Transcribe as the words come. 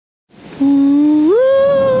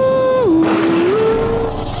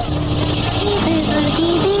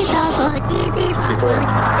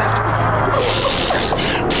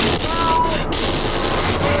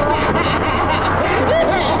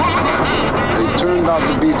out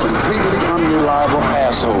to be completely unreliable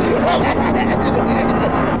assholes.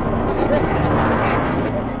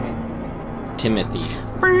 Timothy.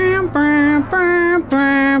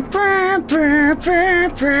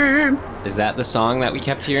 Is that the song that we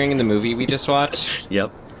kept hearing in the movie we just watched?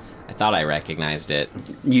 Yep. I thought I recognized it.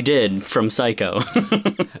 You did, from Psycho.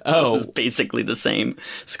 Oh. This is basically the same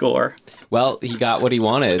score. Well, he got what he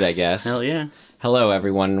wanted, I guess. Hell yeah. Hello,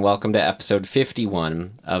 everyone. Welcome to episode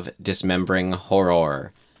 51 of Dismembering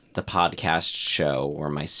Horror, the podcast show where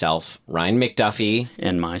myself, Ryan McDuffie,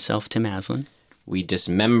 And myself, Tim Aslin. we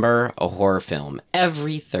dismember a horror film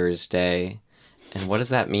every Thursday. And what does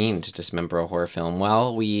that mean, to dismember a horror film?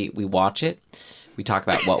 Well, we watch it, we talk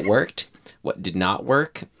about what worked, what did not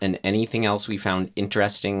work, and anything else we found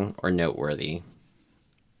interesting or noteworthy.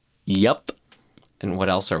 Yup. And what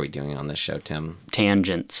else are we doing on this show, Tim?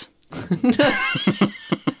 Tangents.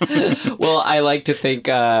 Well, I like to think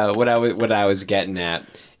what I was getting at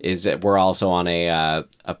is that we're also on a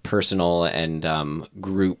personal and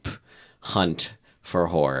group hunt for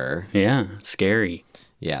horror. Yeah, scary.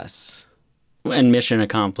 Yes. And mission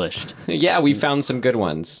accomplished. Yeah, we found some good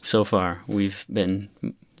ones. So far, we've been...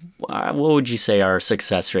 What would you say our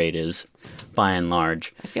success rate is, by and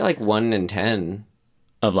large? I feel like 1 in 10.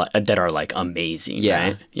 Of like that are like amazing, Yeah.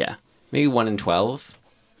 right? Yeah. Maybe 1 in 12.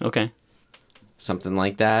 Okay. Something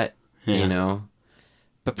like that, Yeah. you know.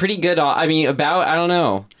 But pretty good. I mean, I don't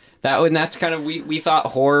know. That's kind of, we thought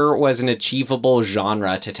horror was an achievable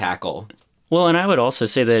genre to tackle. Well, and I would also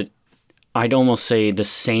say that I'd almost say the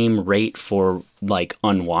same rate for like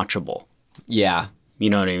unwatchable. Yeah. You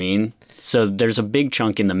know what I mean? So there's a big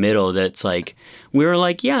chunk in the middle that's like, we were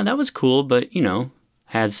like, yeah, that was cool, but you know,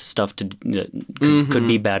 has stuff that could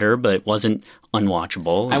be better, but it wasn't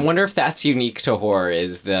unwatchable. I wonder if that's unique to horror.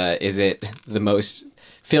 Is it the most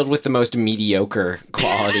filled with the most mediocre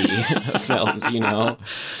quality films? You know,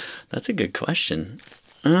 That's a good question.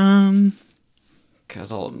 Because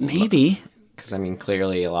Maybe. I mean,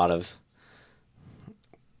 clearly a lot of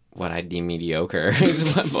what I'd deem mediocre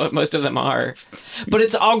is what most of them are. But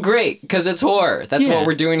it's all great because it's horror. That's Yeah. what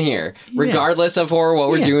we're doing here. Regardless of horror, what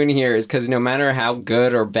we're Yeah. doing here is because no matter how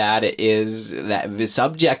good or bad it is, that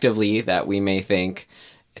subjectively that we may think,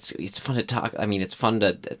 it's fun to talk. I mean, it's fun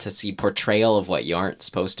to see portrayal of what you aren't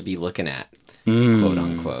supposed to be looking at, quote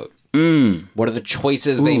unquote. What are the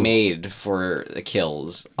choices they made for the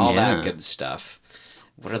kills? All Yeah. that good stuff.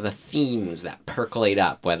 What are the themes that percolate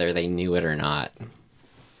up, whether they knew it or not?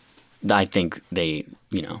 I think they,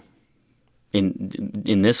 you know,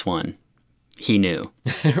 in this one, he knew.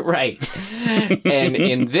 Right. And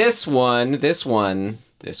in this one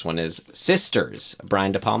is Sisters, a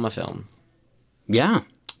Brian De Palma film, Yeah.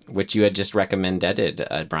 which you had just recommended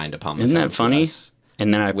a Brian De Palma film. Isn't that to funny? us.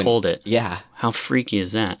 And then I pulled it. Yeah. How freaky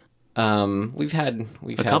is that? We've had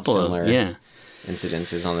A couple similar of, yeah.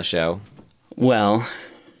 incidences on the show. Well,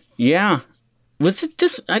 yeah. Was it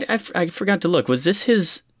this? I forgot to look. Was this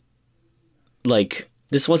his, like,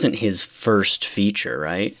 this wasn't his first feature,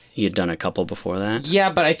 right? He had done a couple before that.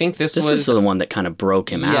 Yeah, but I think this This was was the one that kind of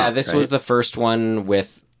broke him out. Yeah, this right? was the first one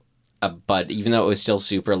with even though it was still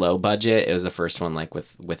super low budget, it was the first one like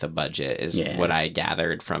with a budget is Yeah. what I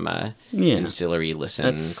gathered from a Yeah. ancillary listen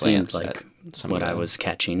That glance seemed like at some what of I the- was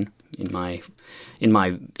catching in my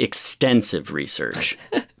extensive research.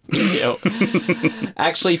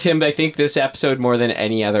 Actually, Tim, I think this episode more than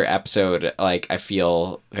any other episode, like I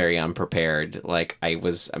feel very unprepared. Like I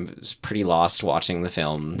was pretty lost watching the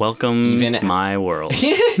film. Welcome to my world.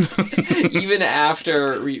 Even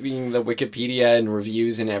after reading the Wikipedia and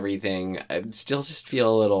reviews and everything, I still just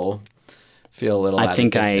feel a little I at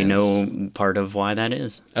think a I distance. know part of why that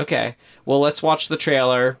is. Okay. Well, let's watch the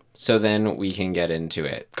trailer so then we can get into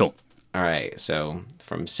it. Cool. All right. So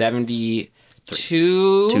from 72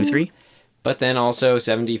 2-3. but then also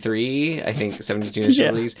 73, I think 72 initial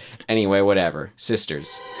Yeah. release. Anyway, whatever.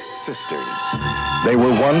 Sisters. Sisters. They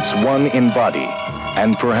were once one in body,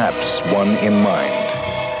 and perhaps one in mind.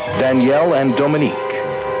 Danielle and Dominique.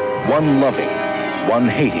 One loving, one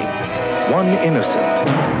hating, one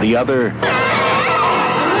innocent, the other...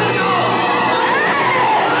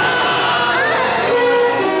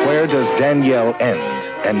 Where does Danielle end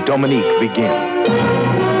and Dominique begin?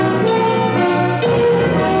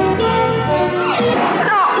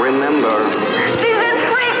 Remember,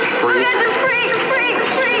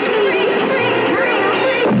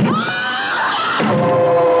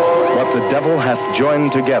 What the devil hath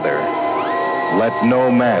joined together, let no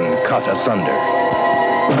man cut asunder.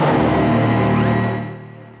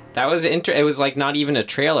 That was it was like not even a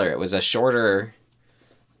trailer. It was a shorter.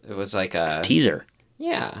 It was like a Teaser.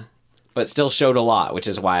 Yeah. but still showed a lot, which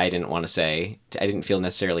is why I didn't want to say, I didn't feel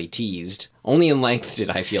necessarily teased. Only in length did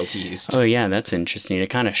I feel teased. Oh yeah, that's interesting. It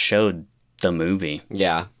kind of showed the movie.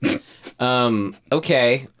 Yeah.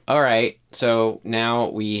 Okay. All right. So now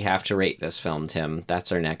we have to rate this film, Tim.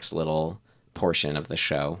 That's our next little portion of the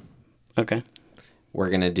show. Okay. We're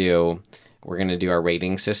gonna do our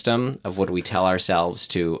rating system of would we tell ourselves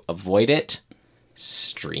to avoid it,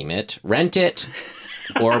 stream it, rent it,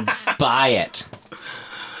 or buy it.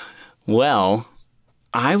 Well,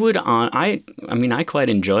 I would I mean I quite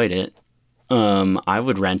enjoyed it. I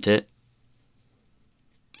would rent it.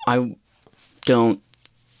 I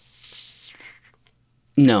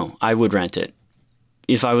would rent it.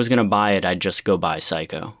 If I was going to buy it, I'd just go buy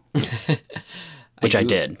Psycho. Which I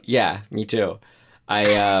did. Yeah, me too.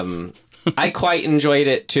 I quite enjoyed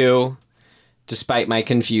it too, despite my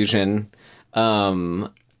confusion.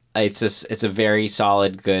 It's a very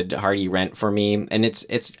solid, good, hearty rent for me, and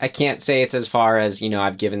it's I can't say it's as far as,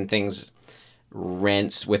 I've given things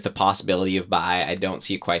rents with the possibility of buy. I don't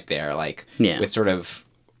see it quite there. Like with sort of,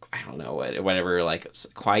 I don't know, whatever, like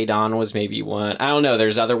Qui-Gon was maybe one. I don't know.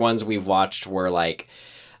 There's other ones we've watched where like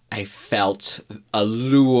I felt a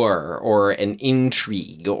lure or an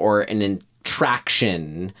intrigue or an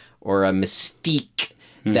attraction or a mystique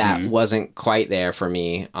that wasn't quite there for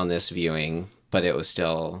me on this viewing, but it was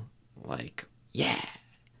still like, yeah,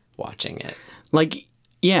 watching it. Like,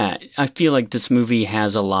 yeah, I feel like this movie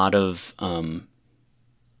has a lot of,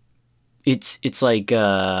 it's like,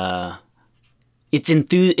 it's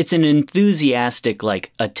an enthusiastic,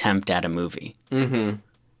 like, attempt at a movie. Mm-hmm.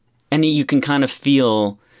 And you can kind of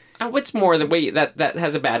feel... What's more the way that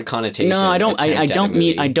has a bad connotation? No, I don't. I don't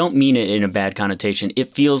mean it in a bad connotation.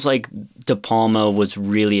 It feels like De Palma was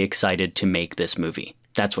really excited to make this movie.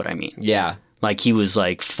 That's what I mean. Yeah, like he was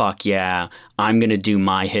like, "Fuck yeah, I'm gonna do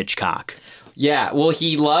my Hitchcock." Yeah, well,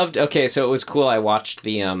 he loved. Okay, so it was cool. I watched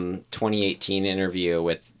the 2018 interview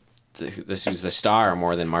with this was the star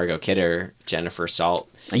more than Margot Kidder, Jennifer Salt.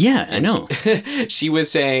 Yeah, I know. She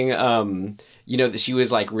was saying. That she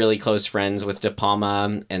was like really close friends with De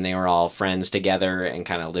Palma and they were all friends together and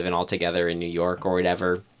kind of living all together in New York or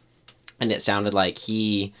whatever. And it sounded like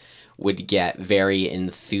he would get very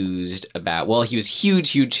enthused about, well, he was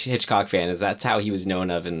huge Hitchcock fan, as that's how he was known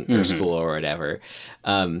of in their school or whatever.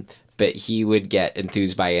 But he would get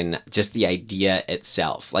enthused by just the idea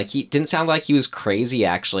itself. Like he didn't sound like he was crazy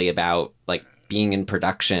actually about like being in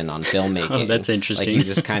production on filmmaking. Oh, that's interesting. Like he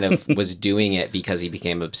just kind of was doing it because he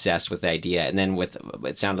became obsessed with the idea. And then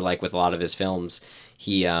it sounded like with a lot of his films,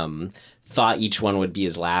 he thought each one would be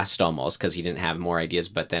his last almost because he didn't have more ideas.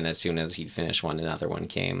 But then as soon as he'd finish one, another one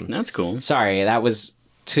came. That's cool. Sorry, that was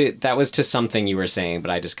to something you were saying, but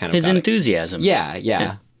I just kind of his enthusiasm. Yeah,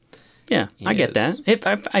 I get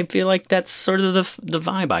that. I feel like that's sort of the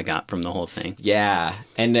vibe I got from the whole thing. Yeah,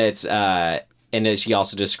 and it's and she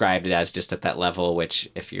also described it as just at that level, which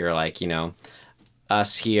if you're like,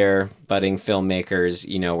 us here, budding filmmakers,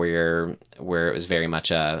 where it was very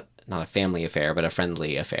much not a family affair, but a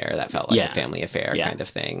friendly affair that felt like a family affair kind of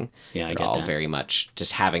thing. Yeah, I get all that. Very much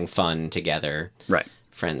just having fun together. Right.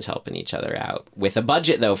 Friends helping each other out. With a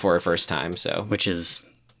budget, though, for a first time, so.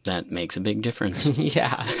 That makes a big difference.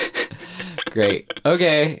 Yeah. Great.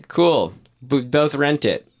 Okay, cool. We both rent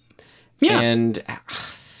it. Yeah. And...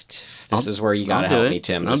 This is where you gotta help me,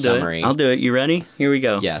 Tim. The summary. I'll do it. You ready? Here we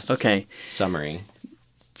go. Yes. Okay. Summary.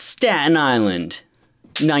 Staten Island,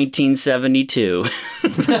 1972.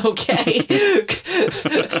 Okay.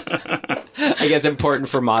 I guess important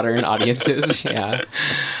for modern audiences. Yeah.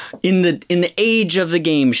 In the age of the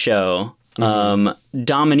game show,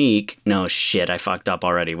 Dominique. No shit, I fucked up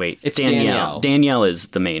already. Wait, it's Danielle. Danielle is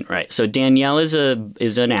the main, right? So Danielle is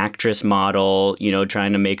an actress, model.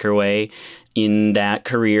 Trying to make her way in that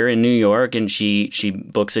career in New York, and she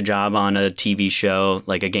books a job on a TV show,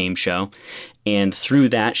 like a game show, and through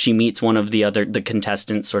that she meets one of the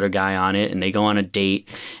contestants, sort of guy on it, and they go on a date,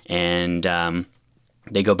 and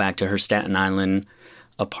they go back to her Staten Island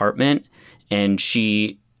apartment, and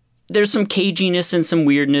there's some caginess and some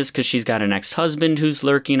weirdness because she's got an ex-husband who's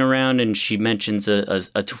lurking around, and she mentions a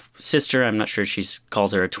sister. I'm not sure she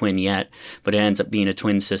calls her a twin yet, but it ends up being a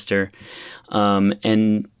twin sister,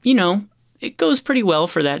 and it goes pretty well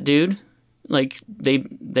for that dude. Like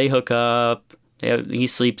they hook up. He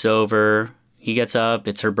sleeps over. He gets up.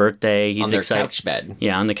 It's her birthday. He's on their excited. Couch bed.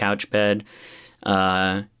 Yeah, on the couch bed.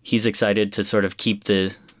 He's excited to sort of keep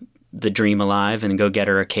the dream alive and go get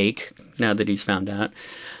her a cake now that he's found out.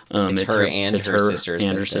 It's her sister's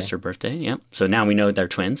birthday. Her sister's birthday. Yeah. So now we know they're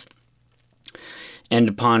twins. And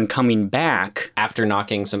upon coming back, After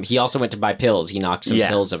knocking some, he also went to buy pills. He knocked some Yeah.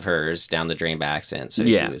 pills of hers down the drain by accident, so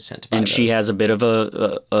yeah, he was sent to buy and she those. has a bit of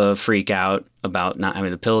a freak out about not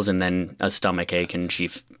having the pills, and then a stomach ache, and she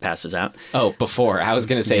passes out. Oh, before I was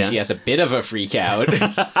gonna say Yeah. she has a bit of a freak out.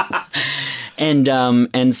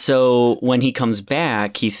 And so when he comes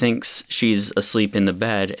back, he thinks she's asleep in the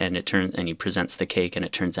bed, and he presents the cake, and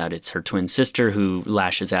it turns out it's her twin sister who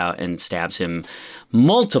lashes out and stabs him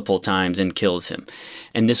multiple times and kills him.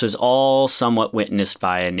 And this was all somewhat witnessed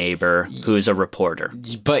by a neighbor who is a reporter.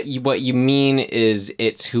 But what you mean is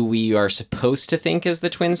it's who we are supposed to think is the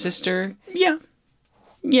twin sister? Yeah.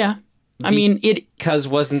 I mean, it. Because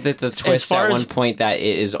wasn't it the twist far at as- one point that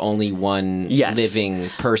it is only one Yes. living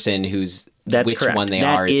person who's That's which correct. one they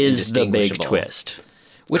That are is the big indistinguishable. twist.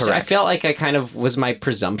 Which I Correct. felt like I kind of was my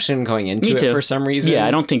presumption going into Me it too. for some reason. Yeah,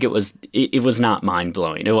 I don't think it was. It was not mind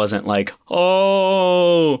blowing. It wasn't like,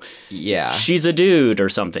 oh, Yeah. she's a dude or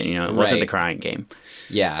something. You know, it wasn't the Right. crying game.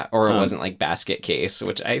 Yeah. Or it wasn't like Basket Case,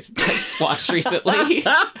 which I watched recently.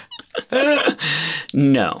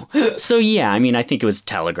 No. So yeah, I mean, I think it was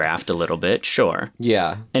telegraphed a little bit, sure.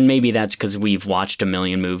 Yeah. And maybe that's because we've watched a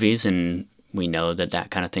million movies and we know that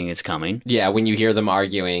kind of thing is coming. Yeah, when you hear them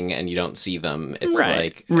arguing and you don't see them, it's Right,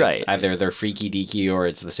 like right. It's either they're freaky deaky or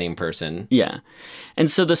it's the same person. Yeah.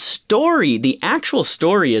 And so the actual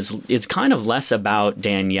story is kind of less about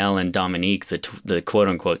Danielle and Dominique, the quote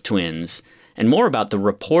unquote twins, and more about the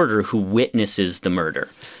reporter who witnesses the murder.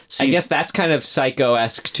 So I guess that's kind of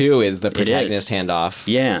Psycho-esque too, is the protagonist handoff.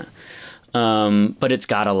 Yeah. But it's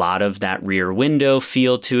got a lot of that rear window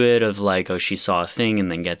feel to it of like, oh, she saw a thing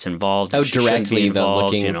and then gets involved. Oh, She shouldn't be directly the involved,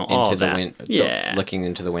 looking you know, all into the that. window. Looking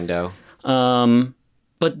into the window.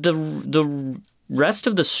 But the rest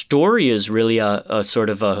of the story is really a sort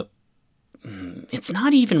of a. It's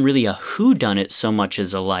not even really a whodunit so much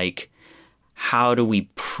as a like, how do we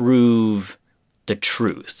prove the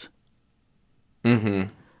truth? Mm-hmm.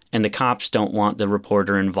 And the cops don't want the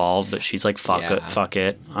reporter involved, but she's like, fuck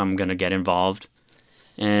it, I'm gonna get involved.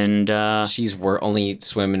 And We're only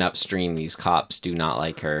swimming upstream. These cops do not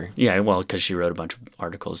like her. yeah, well, because she wrote a bunch of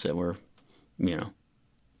articles that were, you know,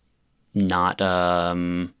 not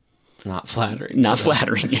Not flattering. not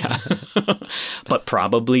flattering, yeah, but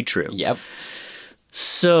probably true. Yep.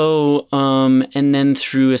 So, and then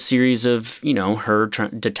through a series of, you know, her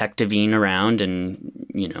detectiving around and,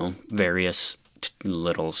 you know, various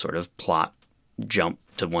little sort of plot jump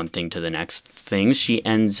to one thing to the next things, she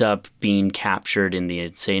ends up being captured in the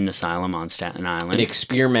insane asylum on Staten Island. An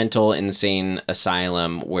experimental insane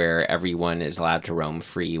asylum where everyone is allowed to roam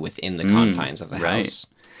free within the confines of the right. house.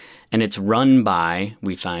 And it's run by,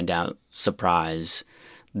 we find out, surprise,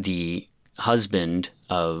 the husband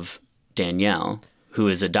of Danielle, who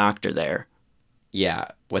is a doctor there. Yeah.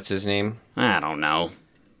 What's his name? I don't know.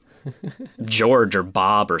 George or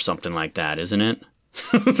Bob or something like that, isn't it?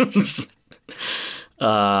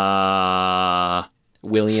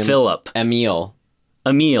 William. Philip. Emil.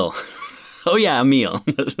 Emil. Oh, yeah, Emil.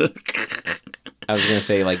 I was going to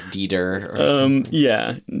say like Dieter or something.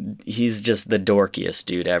 Yeah. He's just the dorkiest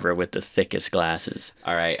dude ever with the thickest glasses.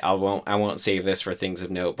 All right. I won't save this for things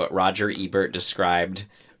of note, but Roger Ebert described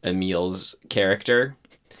Emil's character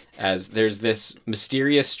as there's this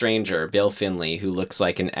mysterious stranger, Bill Finley, who looks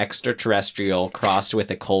like an extraterrestrial crossed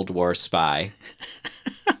with a Cold War spy.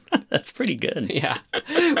 That's pretty good. Yeah.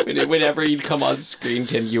 Whenever you'd come on screen,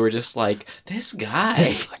 Tim, you were just like, this guy.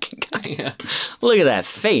 This fucking guy. Yeah. Look at that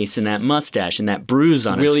face and that mustache and that bruise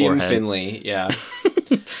on William his forehead. Finley, yeah.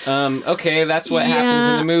 Okay, that's what happens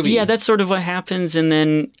in the movie. Yeah, that's sort of what happens. And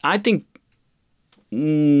then I think,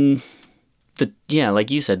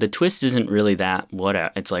 like you said, the twist isn't really that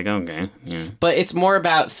it's like, okay. Yeah. But it's more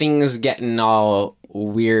about things getting all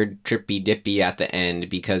weird, trippy dippy at the end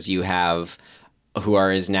because you have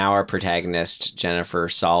is now our protagonist, Jennifer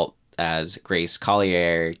Salt, as Grace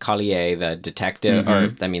Collier, the detective,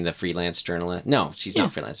 the freelance journalist. No, she's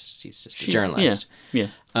not freelance. She's just a journalist. Yeah.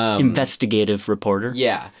 Investigative reporter.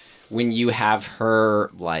 Yeah. When you have her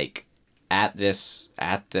like at this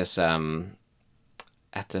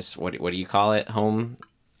what do you call it? Home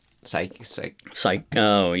psych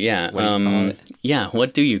Oh, yeah. what do you call it? Yeah,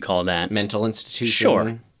 what do you call that? Mental institution.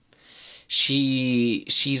 Sure.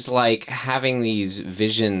 She's like having these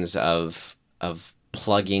visions of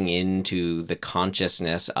plugging into the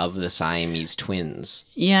consciousness of the Siamese twins.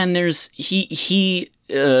 Yeah, and there's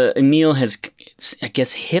Emil has, I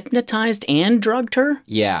guess, hypnotized and drugged her,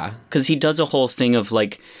 Yeah. because he does a whole thing of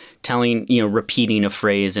like repeating a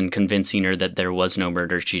phrase and convincing her that there was no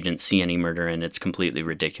murder, she didn't see any murder, and it's completely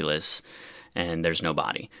ridiculous, and there's no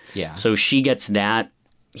body. Yeah. So she gets that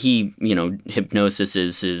he, hypnosis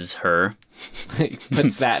is her. He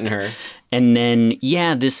puts that in her. And then,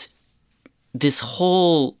 yeah, this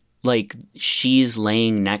whole, like, she's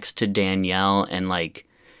laying next to Danielle and, like,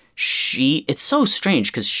 it's so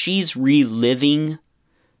strange because she's reliving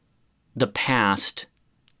the past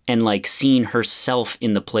and, like, seeing herself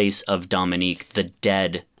in the place of Dominique, the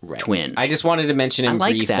dead twin. I just wanted to mention in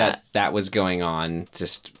like brief that was going on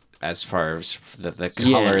just as far as the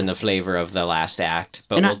color and the flavor of the last act.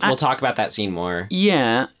 But we'll talk about that scene more.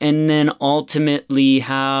 Yeah, and then ultimately,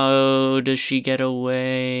 how does she get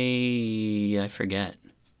away? I forget.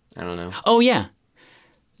 I don't know. Oh, yeah.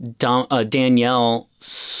 Danielle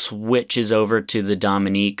switches over to the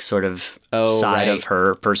Dominique sort of side of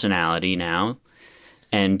her personality now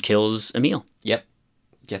and kills Emile. Yep.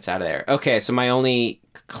 Gets out of there. Okay, so my only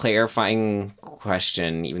clarifying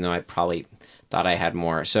question, even though I probably thought I had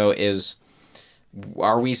more,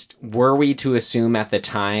 were we to assume at the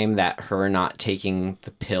time that her not taking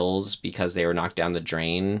the pills because they were knocked down the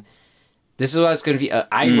drain? This is what I was going to be.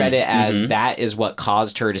 I read it as that is what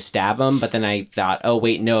caused her to stab him, but then I thought, oh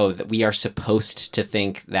wait, no, that we are supposed to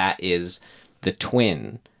think that is the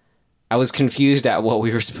twin. I was confused at what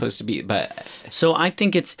we were supposed to be, but so I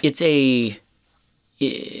think it's the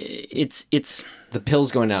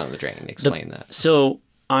pills going down the drain. Explain that. So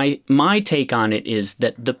my take on it is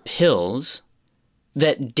that the pills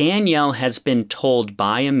that Danielle has been told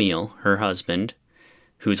by Emile, her husband,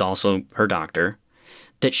 who's also her doctor,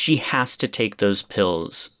 that she has to take those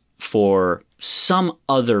pills for some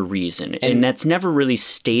other reason. And that's never really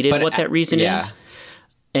stated what that reason is.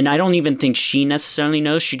 And I don't even think she necessarily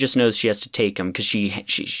knows. She just knows she has to take them because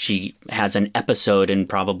she has an episode and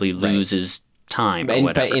probably loses time or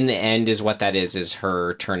whatever. But in the end is what that is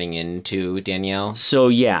her turning into Danielle. So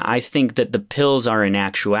yeah, I think that the pills are in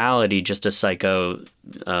actuality just a psycho,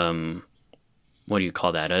 what do you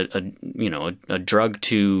call that? A drug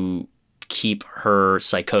to keep her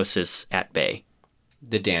psychosis at bay.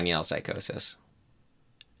 The Danielle psychosis.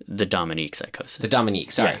 The Dominique psychosis. The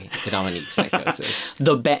Dominique psychosis.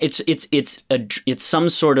 It's some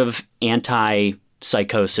sort of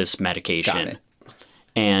anti-psychosis medication. Got it.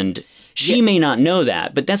 And she may not know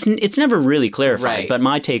that, but it's never really clarified. Right. But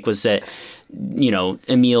my take was that,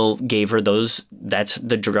 Emile gave her those. That's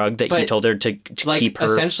the drug that he told her to keep her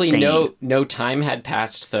essentially sane. no time had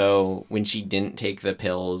passed though when she didn't take the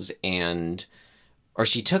pills or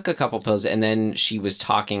she took a couple pills and then she was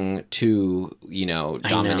talking to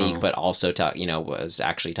Dominique, but also was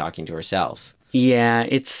actually talking to herself. Yeah,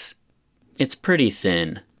 it's pretty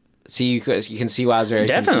thin. See, you can see why I was very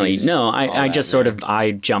definitely confused. No. I just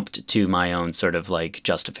I jumped to my own sort of like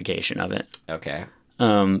justification of it. Okay.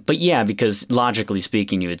 But yeah, because logically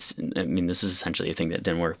speaking, this is essentially a thing that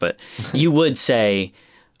didn't work, but you would say,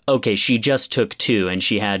 okay, she just took 2 and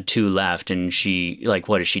she had 2 left and she, like,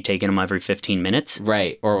 what, is she taking them every 15 minutes?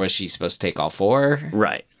 Right. Or was she supposed to take all 4?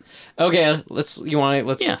 Right. Okay, let's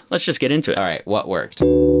just get into it. All right, what worked?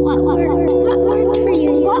 What worked for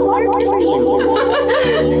you? What worked for you?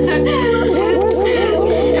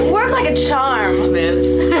 It worked like a charm,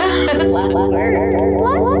 Smith. What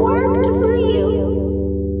worked for you?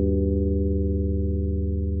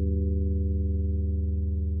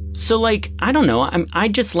 So, like, I don't know. I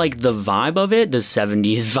just like the vibe of it, the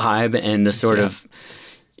 70s vibe, and the sort of,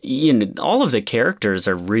 all of the characters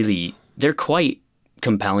are really, they're quite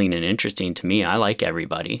compelling and interesting to me. I like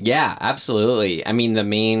everybody. Yeah, absolutely. I mean, the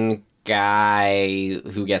main guy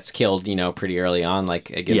who gets killed, pretty early on, like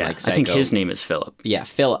Psycho. I think his name is Philip. Yeah,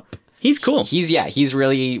 Philip. He's cool. He's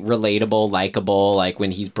really relatable, likable, like when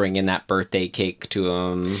he's bringing that birthday cake to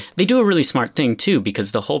him. They do a really smart thing too,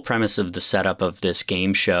 because the whole premise of the setup of this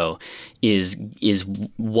game show is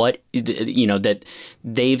what, that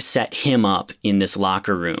they've set him up in this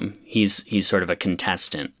locker room. He's sort of a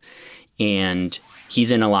contestant, and he's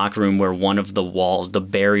in a locker room where one of the walls, the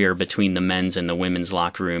barrier between the men's and the women's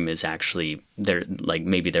locker room is actually there. Like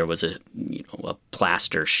maybe there was a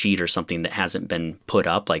plaster sheet or something that hasn't been put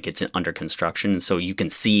up, like it's under construction. So you can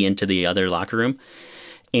see into the other locker room.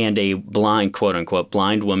 And a blind, quote unquote,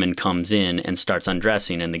 blind woman comes in and starts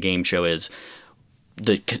undressing. And the game show is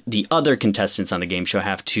the other contestants on the game show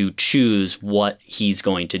have to choose what he's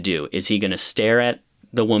going to do. Is he going to stare at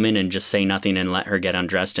the woman and just say nothing and let her get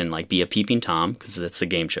undressed and like be a peeping Tom, because that's the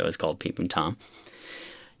game show, is called Peeping Tom?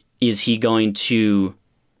 Is he going to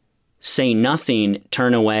say nothing,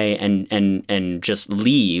 turn away and just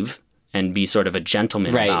leave and be sort of a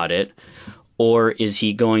gentleman about it? Or is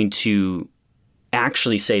he going to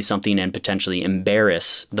actually say something and potentially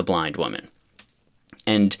embarrass the blind woman?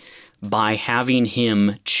 And by having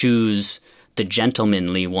him choose the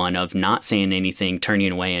gentlemanly one of not saying anything,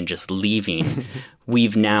 turning away, and just leaving,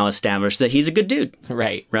 we've now established that he's a good dude.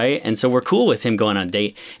 Right. Right? And so we're cool with him going on a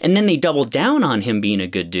date. And then they double down on him being a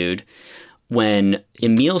good dude when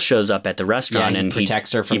Emil shows up at the restaurant and he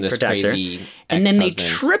protects her from this protects her. crazy And then they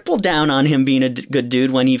ex-husband. triple down on him being a good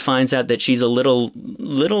dude when he finds out that she's a little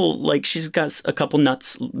like she's got a couple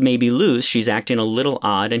nuts maybe loose. She's acting a little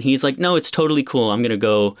odd. And he's like, no, it's totally cool. I'm going to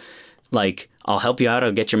go, like, I'll help you out.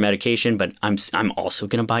 I'll get your medication. But I'm also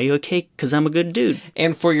going to buy you a cake because I'm a good dude.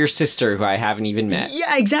 And for your sister, who I haven't even met.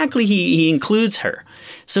 Yeah, exactly. He includes her.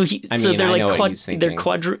 So I so mean, they're I like know what he's they're thinking.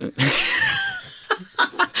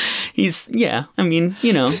 I mean,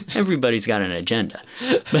 you know, everybody's got an agenda.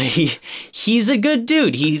 But he's a good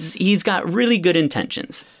dude. He's got really good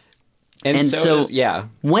intentions. And so yeah.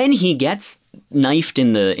 When he gets knifed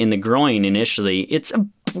in the groin initially,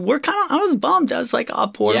 I was bummed. I was like, oh,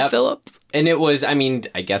 poor Yep. Philip. And it was, I mean,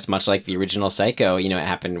 I guess much like the original Psycho, you know, it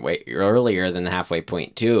happened way earlier than the halfway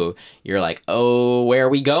point too. You're like, oh, where are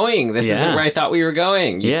we going? This isn't where I thought we were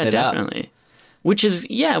going. You sit definitely. up. Which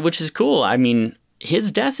is cool. I mean, his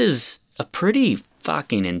death is a pretty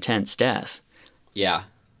fucking intense death. Yeah.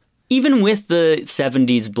 Even with the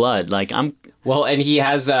 70s blood, like Well, and he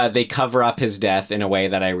has, they cover up his death in a way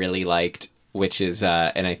that I really liked, which is,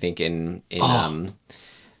 and I think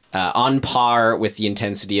on par with the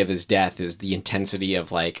intensity of his death is the intensity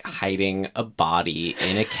of like hiding a body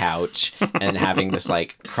in a couch and having this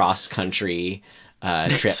like cross country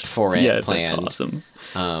trip for it planned. That's awesome.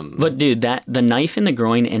 But dude, the knife in the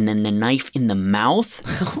groin and then the knife in the mouth.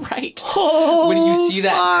 Right. Oh, when you see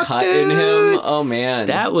that cut in him, oh man.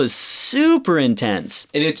 That was super intense.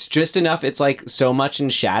 And it's just enough. It's like so much in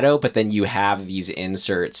shadow, but then you have these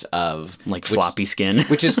inserts of Like floppy skin.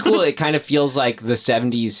 which is cool. It kind of feels like the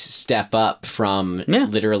 70s step up from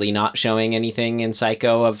literally not showing anything in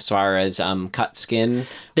Psycho as far as cut skin.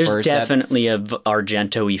 There's or definitely a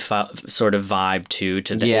Argento-y sort of vibe too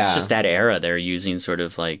to that. Yeah. It's just that era they're using sort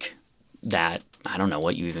of like that. I don't know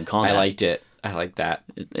what you even call I that. liked it. I like that.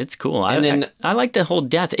 It's cool. And I like the whole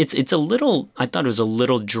death. It's a little. I thought it was a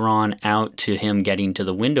little drawn out to him getting to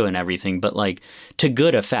the window and everything, but like to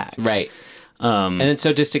good effect. Right. And then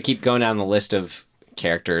so just to keep going down the list of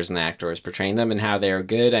characters and actors portraying them and how they are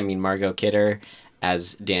good. I mean, Margot Kidder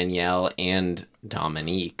as Danielle and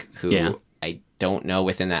Dominique, who I don't know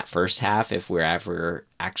within that first half if we're ever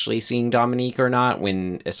actually seeing Dominique or not.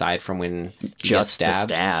 Aside from when he gets Just the stabbed.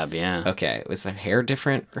 stab, yeah. Okay, was their hair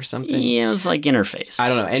different or something? Yeah, it was like in her face. I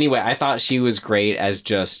don't know. Anyway, I thought she was great as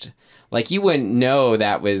just like you wouldn't know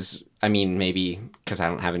that was. I mean, maybe because I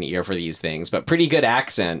don't have an ear for these things, but pretty good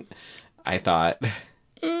accent. I thought.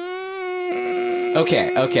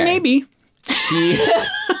 Okay. Maybe.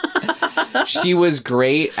 She was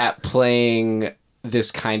great at playing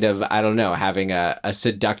this kind of, I don't know, having a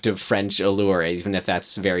seductive French allure, even if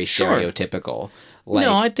that's very stereotypical. Like,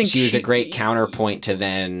 No, I think she was a great counterpoint to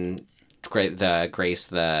then the Grace,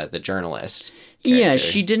 the journalist. Yeah,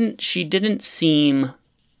 character. she didn't seem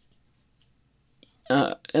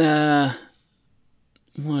how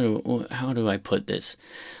do I put this?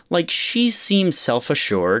 Like she seemed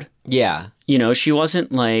self-assured. Yeah. You know, she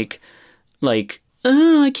wasn't like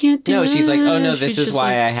oh, I can't do it. No, she's like, oh no, this She's is just why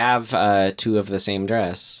like- I have two of the same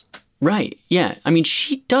dress. Right. Yeah. I mean,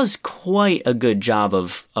 she does quite a good job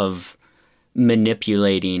of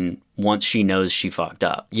manipulating once she knows she fucked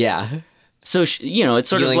up. Yeah. So she, it's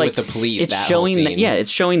sort Dealing of like with the police, It's that whole showing that scene. it's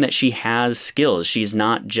showing that she has skills. She's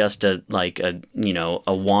not just a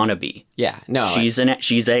wannabe. Yeah. No. She's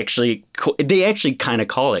actually. They actually kind of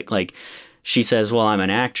call it like. She says, "Well, I'm an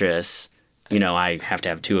actress. I have to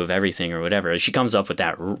have two of everything or whatever." She comes up with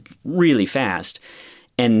that really fast,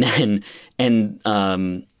 and then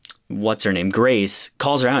what's her name? Grace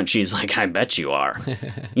calls her out, and she's like, "I bet you are."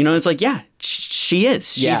 It's like, yeah, she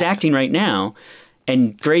is. She's acting right now,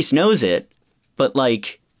 and Grace knows it, but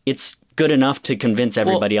like it's good enough to convince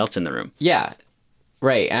everybody else in the room. Yeah,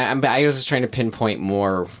 right. I was just trying to pinpoint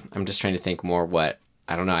more. I'm just trying to think more what,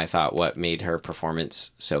 I don't know, I thought what made her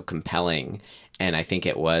performance so compelling. And I think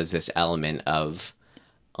it was this element of,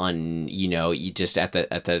 you just at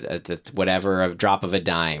the whatever, of drop of a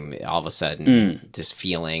dime, all of a sudden, this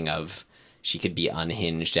feeling of she could be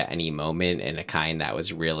unhinged at any moment in a kind that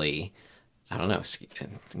was really, I don't know,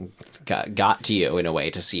 got to you in a way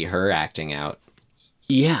to see her acting out.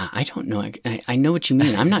 Yeah, I don't know. I know what you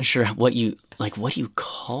mean. I'm not sure what you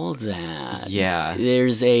call that. Yeah.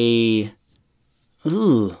 There's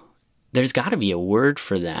got to be a word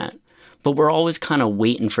for that. But we're always kind of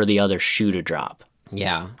waiting for the other shoe to drop,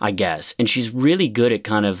 Yeah. I guess. And she's really good at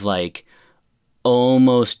kind of like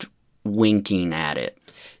almost winking at it.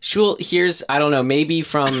 here's, I don't know, maybe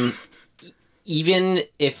from, even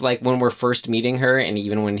if like when we're first meeting her and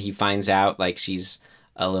even when he finds out like she's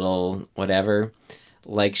a little whatever,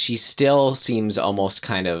 like she still seems almost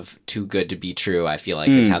kind of too good to be true, I feel like,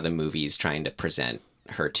 is how the movie's trying to present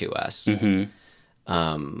her to us.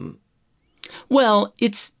 Well,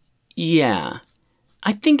 it's, yeah.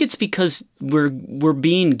 I think it's because we're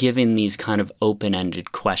being given these kind of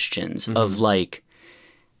open-ended questions of like,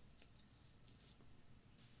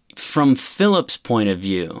 from Philip's point of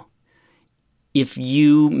view, if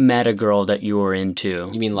you met a girl that you were into...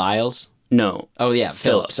 You mean Lyles? No. Oh, yeah,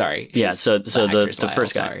 Philip, sorry. Yeah, so the Lyles,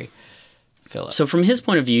 first guy. Sorry. Philip. So from his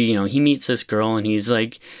point of view, you know, he meets this girl and he's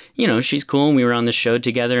like, you know, she's cool and we were on the show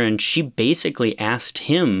together and she basically asked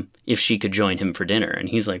him if she could join him for dinner. And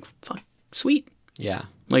he's like, fuck, sweet. Yeah.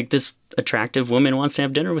 Like, this attractive woman wants to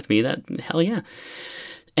have dinner with me. That, hell yeah.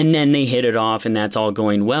 And then they hit it off and that's all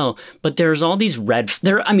going well. But there's all these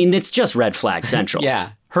it's just red flag central.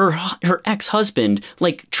 Yeah. Her ex-husband,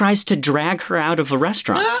 like, tries to drag her out of a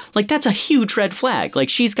restaurant. Like, that's a huge red flag. Like,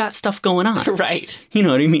 she's got stuff going on. Right. You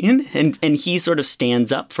know what I mean? And he sort of stands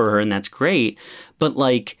up for her, and that's great. But,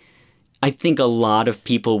 like, I think a lot of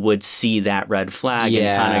people would see that red flag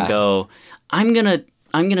and kind of go, I'm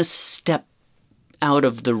gonna step out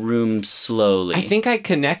of the room slowly. I think I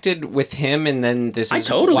connected with him, and then this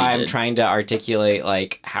is why I'm trying to articulate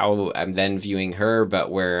like how I'm then viewing her,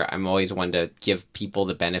 but where I'm always one to give people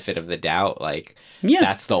the benefit of the doubt. Like,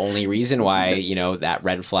 that's the only reason why, you know, that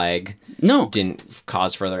red flag didn't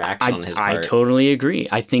cause further action on his part. I totally agree.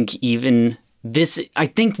 I think even this, I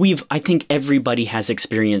think everybody has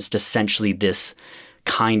experienced essentially this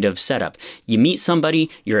kind of setup. You meet somebody,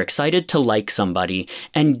 you're excited to like somebody,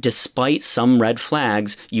 and despite some red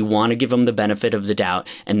flags, you want to give them the benefit of the doubt,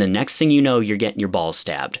 and the next thing you know, you're getting your balls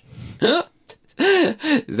stabbed.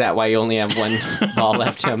 Is that why you only have one ball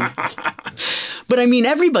left, Tim? But I mean,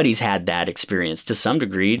 everybody's had that experience to some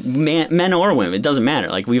degree, men or women. It doesn't matter.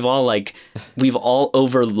 Like, we've all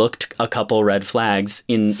overlooked a couple red flags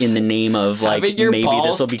in the name of like, maybe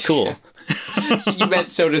this will be cool. So you meant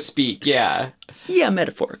so to speak, yeah. Yeah,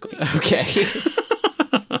 metaphorically. Okay.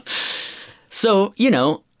 So, you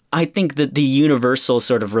know, I think that the universal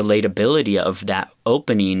sort of relatability of that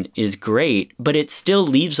opening is great, but it still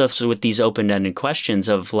leaves us with these open-ended questions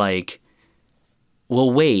of like,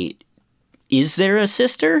 well, wait, is there a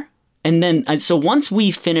sister? And then, so once we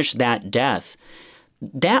finish that death,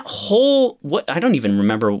 that whole, I don't even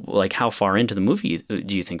remember like how far into the movie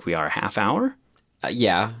do you think we are? A half hour?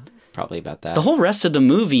 Yeah. Probably about that. The whole rest of the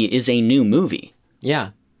movie is a new movie.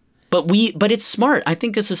 Yeah. But it's smart. I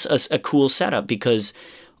think this is a cool setup because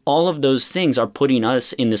all of those things are putting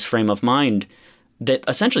us in this frame of mind that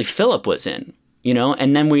essentially Philip was in, you know,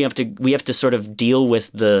 and then we have to sort of deal with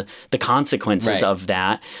the consequences of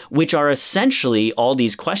that, which are essentially all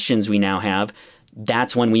these questions we now have.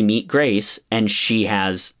 That's when we meet Grace, and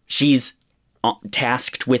she's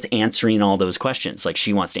tasked with answering all those questions. Like,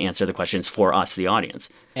 she wants to answer the questions for us, the audience.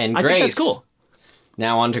 And I Grace. think that's cool.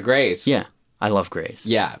 Now on to Grace. Yeah. I love Grace.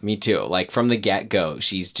 Yeah, me too. Like, from the get-go,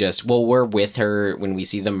 she's just, we're with her when we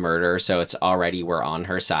see the murder, so it's already, we're on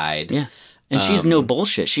her side. Yeah. And she's no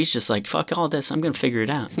bullshit. She's just like, fuck all this. I'm going to figure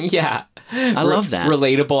it out. Yeah. I love that.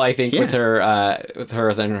 Relatable, I think, with her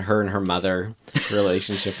and her mother,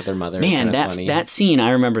 relationship with her mother. Man, that scene,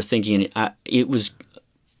 I remember thinking, it was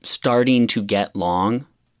starting to get long,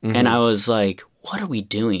 and I was like, what are we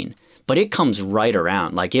doing? But it comes right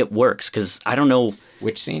around. Like, it works, because I don't know.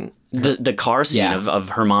 Which scene? The car scene of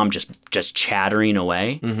her mom just chattering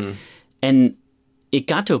away. Mm-hmm. And it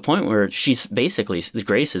got to a point where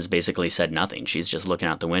Grace has basically said nothing. She's just looking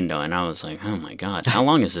out the window. And I was like, oh my God, how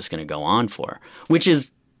long is this going to go on for? Which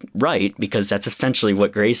is right, because that's essentially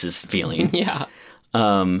what Grace is feeling. Yeah.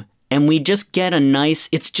 And we just get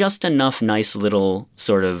it's just enough nice little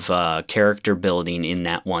sort of character building in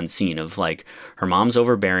that one scene of like, her mom's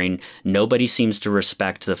overbearing. Nobody seems to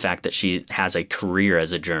respect the fact that she has a career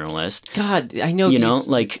as a journalist. God, I know. You know,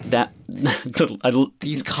 like that.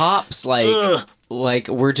 These cops, like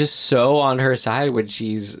we're just so on her side when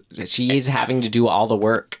she is having to do all the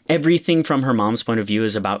work. Everything from her mom's point of view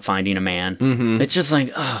is about finding a man. Mm-hmm. It's just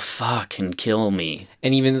like, oh, fucking kill me.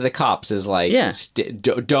 And even the cops is like,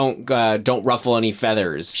 don't ruffle any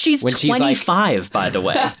feathers. She's 25, like, by the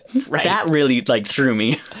way. Right. That really like threw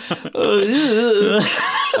me.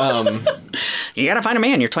 You gotta find a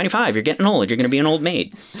man. You're 25. You're getting old. You're gonna be an old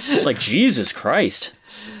maid. It's like, Jesus Christ.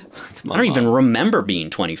 I don't even remember being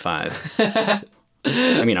 25.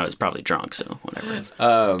 I mean, I was probably drunk, so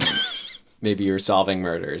whatever. Maybe you were solving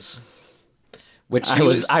murders. Which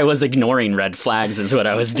I was ignoring red flags is what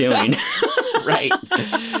I was doing. Right.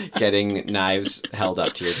 Getting knives held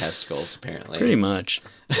up to your testicles, apparently. Pretty much.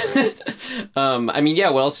 I mean, yeah,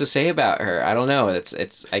 what else to say about her? I don't know.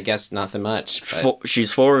 It's I guess nothing much. But...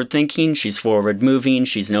 She's forward thinking, she's forward moving,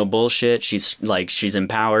 she's no bullshit, she's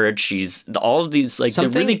empowered, she's all of these they're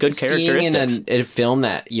really good characteristics. Seeing in a film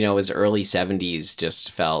that, was early 70s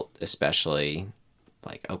just felt especially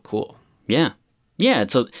like, oh, cool. Yeah. Yeah,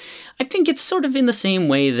 I think it's sort of in the same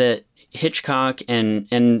way that Hitchcock and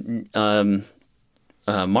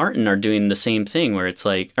Martin are doing the same thing, where it's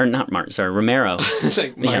like, or not Martin, sorry, Romero. It's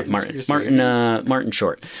like Martin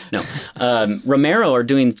Short. No, Romero are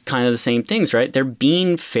doing kind of the same things, right? They're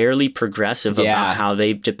being fairly progressive about how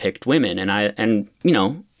they depict women, and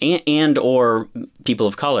or people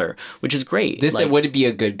of color, which is great. This would be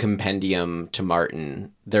a good compendium to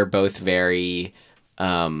Martin. They're both very.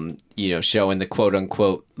 Showing the quote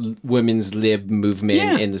unquote women's lib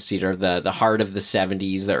movement in the sort of the heart of the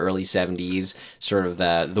 70s, the early 70s, sort of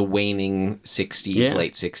the waning 60s,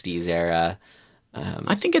 late 60s era.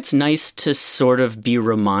 I think it's nice to sort of be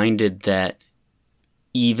reminded that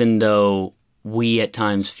even though we at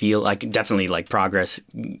times feel definitely progress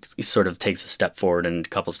sort of takes a step forward and a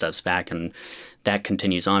couple steps back, and that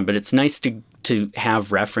continues on, but it's nice to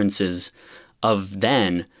have references of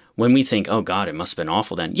then. When we think, oh God, it must have been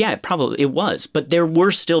awful then. Yeah, it was. But there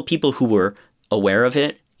were still people who were aware of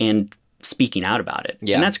it and speaking out about it.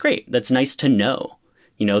 Yeah. And that's great. That's nice to know.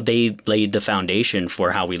 They laid the foundation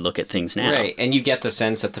for how we look at things now. Right. And you get the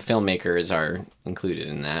sense that the filmmakers are included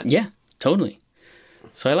in that. Yeah, totally.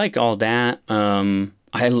 So I like all that.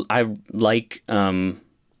 I like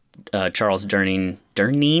Charles Durning.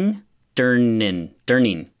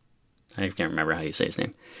 I can't remember how you say his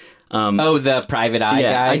name. The private eye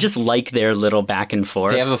guy? I just like their little back and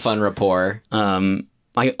forth. They have a fun rapport.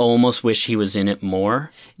 I almost wish he was in it more.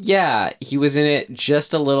 Yeah, he was in it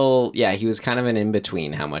just a little. Yeah, he was kind of an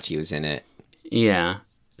in-between how much he was in it. Yeah,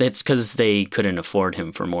 it's because they couldn't afford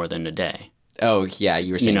him for more than a day. Oh, yeah,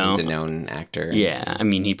 you were saying he's a known actor. Yeah, I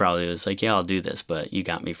mean, he probably was like, yeah, I'll do this, but you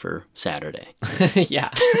got me for Saturday. Yeah,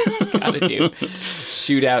 it's gotta do.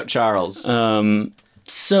 Shoot out Charles.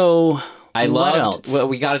 So... I loved. Well,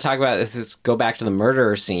 we got to talk about this. Let's go back to the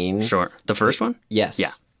murderer scene. Sure. The first one? Yes.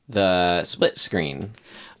 Yeah. The split screen.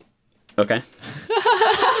 Okay.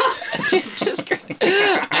 Tim just.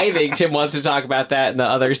 I think Tim wants to talk about that in the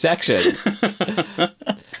other section.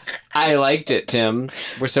 I liked it, Tim.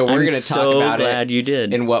 So we're going to talk about it. Glad you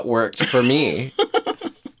did. And what worked for me.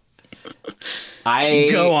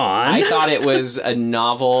 Go on. I thought it was a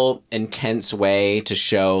novel, intense way to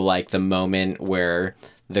show the moment where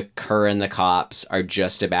the Kerr and the cops are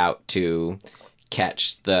just about to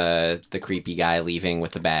catch the creepy guy leaving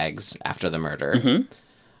with the bags after the murder.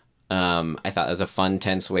 Mm-hmm. I thought it was a fun,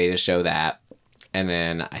 tense way to show that. And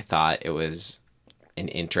then I thought it was an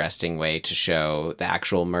interesting way to show the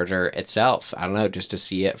actual murder itself. I don't know, just to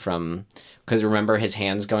see it from... Because remember his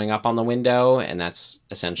hands going up on the window, and that's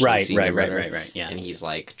essentially seeing the murder. Right, yeah. And he's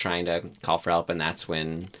trying to call for help, and that's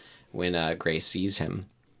when Grace sees him.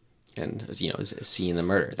 And is seeing the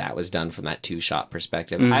murder. That was done from that 2-shot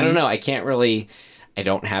perspective. Mm-hmm. I don't know. I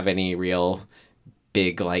don't have any real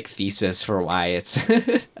big thesis for why it's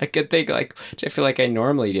a good thing. Which I feel like I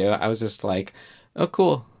normally do. I was just oh,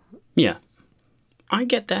 cool. Yeah, I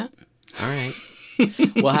get that. All right.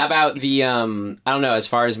 Well, how about the I don't know. As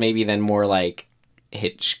far as maybe then more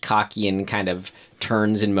Hitchcockian kind of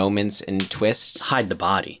turns and moments and twists. Hide the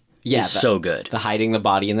body. Yeah, so good. The hiding the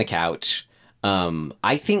body in the couch.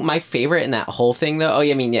 I think my favorite in that whole thing, though,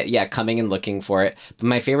 coming and looking for it. But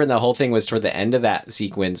my favorite in the whole thing was toward the end of that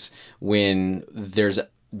sequence when there's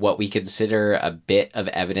what we consider a bit of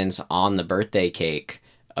evidence on the birthday cake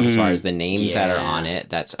as far as the names that are on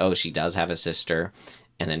it. That's, she does have a sister.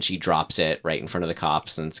 And then she drops it right in front of the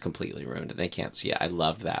cops and it's completely ruined and they can't see it. I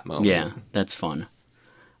loved that moment. Yeah, that's fun.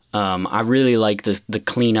 I really like the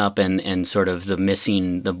cleanup and sort of the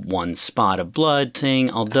missing the one spot of blood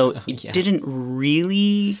thing, although it didn't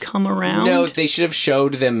really come around. No, they should have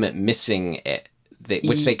showed them missing it,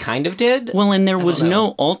 which they kind of did. Well, and there was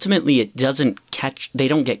ultimately it doesn't they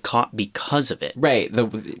don't get caught because of it. Right.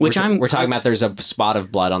 We're talking about there's a spot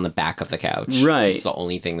of blood on the back of the couch. Right. It's the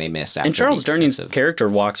only thing they miss after. And Charles Durning's character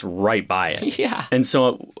walks right by it. Yeah. And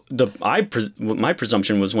so my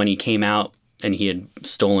presumption was when he came out, and he had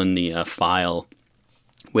stolen the file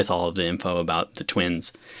with all of the info about the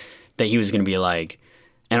twins, that he was going to be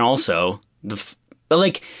and also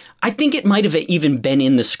I think it might have even been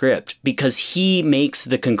in the script because he makes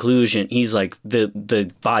the conclusion. He's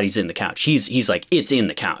the body's in the couch. He's like, it's in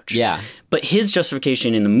the couch. Yeah. But his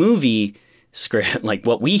justification in the movie script,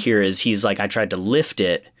 what we hear is he's I tried to lift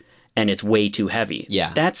it and it's way too heavy.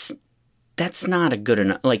 Yeah. That's not a good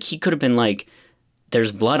enough. Like, he could have been like,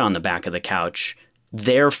 there's blood on the back of the couch,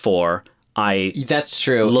 therefore I That's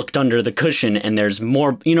true. looked under the cushion and there's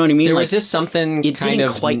more, you know what I mean? There like, was just something it kind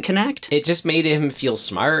didn't of quite connect. It just made him feel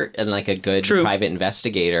smart and like a good True. private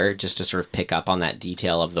investigator, just to sort of pick up on that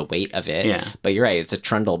detail of the weight of it. Yeah. But you're right, it's a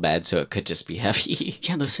trundle bed, so it could just be heavy.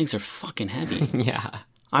 Yeah, those things are fucking heavy. Yeah.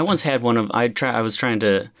 I once had one of, I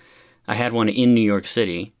had one in New York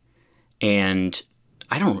City, and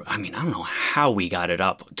I don't know how we got it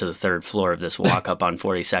up to the third floor of this walk up on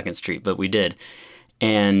 42nd Street, but we did.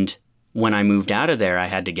 And when I moved out of there, I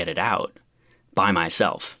had to get it out by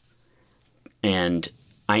myself. And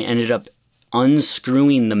I ended up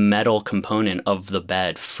unscrewing the metal component of the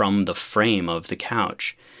bed from the frame of the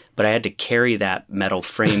couch. But I had to carry that metal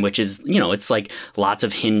frame, which is, you know, it's like lots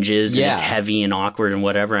of hinges and it's Yeah. heavy and awkward and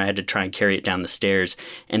whatever. I had to try and carry it down the stairs.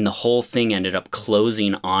 And the whole thing ended up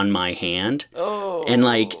closing on my hand. Oh. And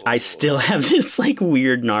like, I still have this like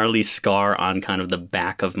weird gnarly scar on kind of the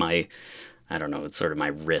back of my, I don't know, it's sort of my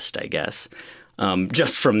wrist, I guess.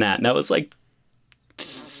 Just from that. And that was like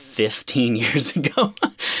 15 years ago.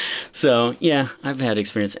 So, yeah, I've had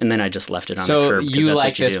experience. And then I just left it on the curb. So 'cause you that's like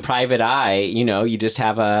what you this do. private eye, you know, you just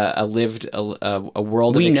have a lived a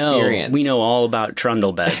world of experience. We know all about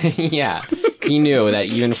trundle beds. Yeah. He knew that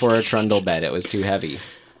even for a trundle bed, it was too heavy.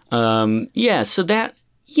 Yeah, so that,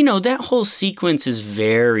 you know, that whole sequence is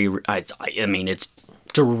very, it's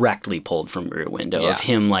directly pulled from Rear Window Yeah. of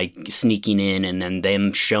him like sneaking in and then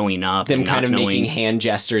them showing up. Them and kind not of knowing. making hand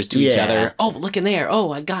gestures to each Yeah. other. Oh, look in there.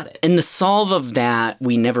 Oh, I got it. And the solve of that,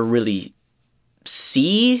 we never really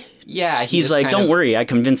see. Yeah. he He's just like, kind don't of- worry, I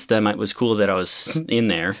convinced them it was cool that I was in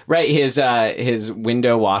there. Right. His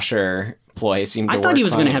window washer ploy seemed to I work thought he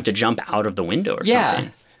was going to fine. have to jump out of the window or Yeah.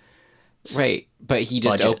 something. Right. But he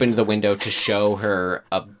just Budget. opened the window to show her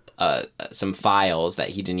some files that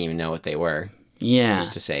he didn't even know what they were. Yeah.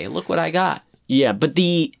 Just to say, look what I got. Yeah, but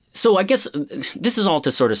so I guess this is all to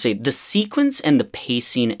sort of say the sequence and the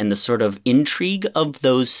pacing and the sort of intrigue of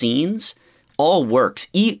those scenes all works,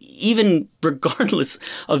 even regardless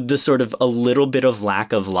of the sort of a little bit of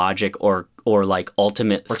lack of logic or like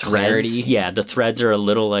ultimate threads. clarity. Yeah, the threads are a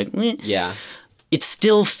little like, Yeah. it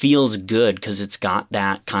still feels good because it's got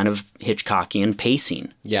that kind of Hitchcockian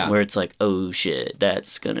pacing. Yeah. Where it's like, oh shit,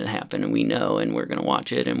 that's going to happen and we know and we're going to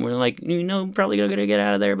watch it and we're like, you know, probably going to get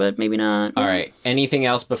out of there, but maybe not. All right. Anything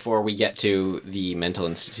else before we get to the mental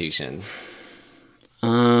institution?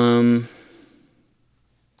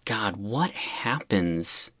 God, what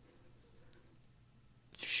happens?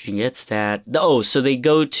 She gets that. Oh, so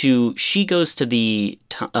she goes to the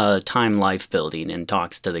Time Life building and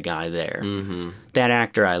talks to the guy there. Mm-hmm. That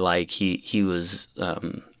actor I like. He was I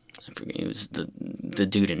forget. He was the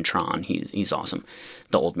dude in Tron. He's awesome.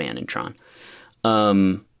 The old man in Tron.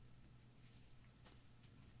 I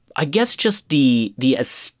guess just the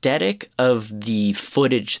aesthetic of the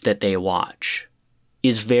footage that they watch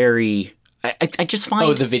is very. I just find.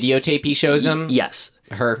 Oh, the videotape he shows him? Yes.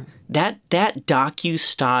 Her? That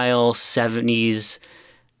docu-style 70s,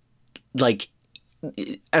 like,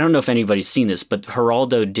 I don't know if anybody's seen this, but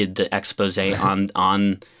Geraldo did the expose on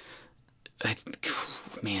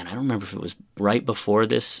man, I don't remember if it was right before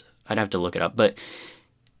this. I'd have to look it up. But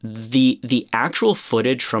the actual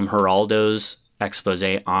footage from Geraldo's expose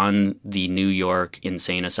on the New York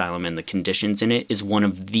insane asylum and the conditions in it is one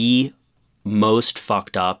of the most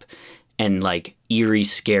fucked up and like eerie,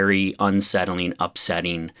 scary, unsettling,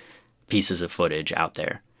 upsetting pieces of footage out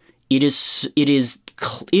there. It is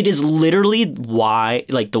literally why,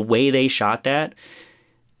 like, the way they shot that,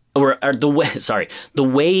 or the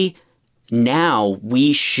way now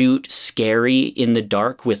we shoot scary in the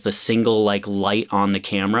dark with a single like light on the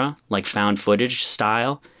camera, like found footage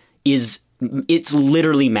style, it's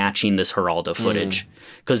literally matching this Geraldo footage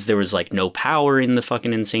because there was like no power in the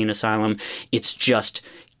fucking insane asylum. It's just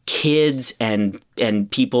kids and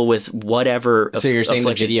people with whatever. So you're saying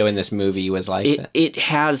affliction. the video in this movie was like that? It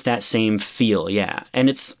has that same feel, yeah. And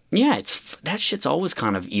it's that shit's always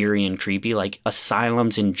kind of eerie and creepy, like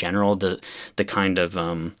asylums in general, the kind of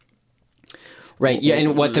Right. Yeah,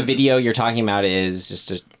 and what the video you're talking about is, just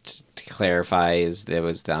to clarify, is there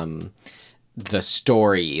was the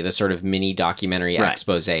story, the sort of mini documentary Right.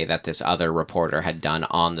 expose that this other reporter had done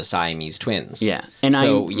on the Siamese twins. Yeah. And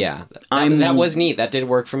that was neat. That did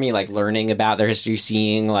work for me, like learning about their history,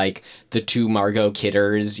 seeing like the two Margot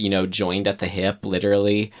Kidders, you know, joined at the hip,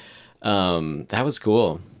 literally. That was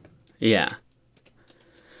cool. Yeah.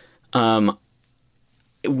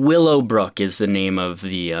 Willowbrook is the name of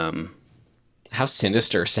the How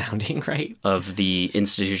sinister sounding, right? of the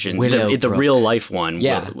institution, the Willowbrook. real life one.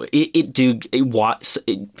 Yeah. I'll get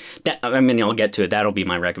to it. That'll be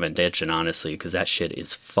my recommendation, honestly, because that shit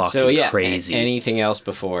is fucking So yeah, crazy. anything else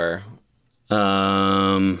before?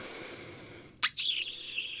 I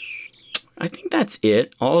think that's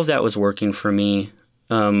it. All of that was working for me.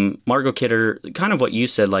 Margot Kidder, kind of what you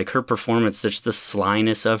said, like her performance, just the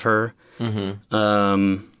slyness of her.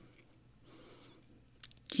 Mm-hmm.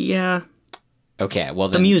 Yeah. Okay, well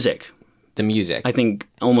The then music, the music. I think,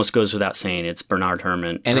 almost goes without saying. It's Bernard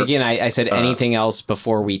Herrmann. And again, I said anything else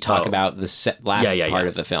before we talk oh. about the last Yeah, part yeah.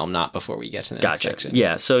 of the film, not before we get to the next Gotcha. section.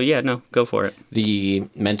 Yeah, so no, go for it. The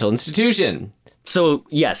mental institution. So,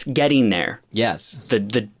 yes, getting there. Yes.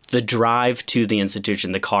 The drive to the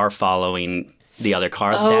institution, the car following the other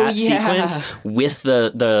car, that yeah. sequence with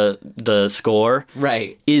the score,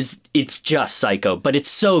 Right. it's just psycho, but it's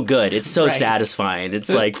so good. It's so Right. satisfying. It's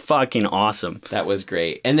like fucking awesome. That was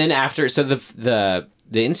great. And then after, so the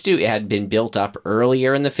institute had been built up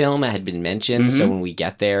earlier in the film. It had been mentioned. So when we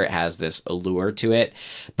get there, it has this allure to it.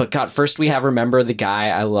 But God, first we have, remember the guy,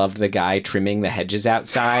 I loved the guy trimming the hedges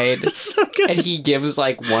outside. So good. And he gives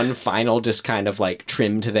like one final just kind of like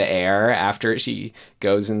trim to the air after she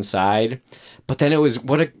goes inside. But then it was,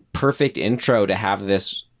 what a perfect intro to have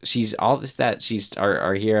this. She's all this that she's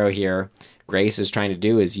our hero here. Grace is trying to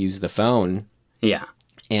do is use the phone. Yeah.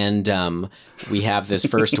 And we have this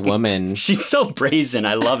first woman, She's so brazen.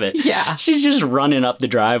 I love it. Yeah. She's just running up the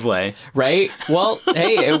driveway. right? Well,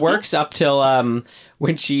 hey, it works up till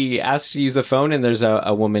when she asks to use the phone, and there's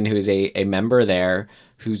a woman who is a member there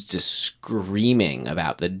who's just screaming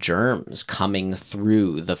about the germs coming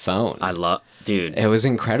through the phone. Dude, It was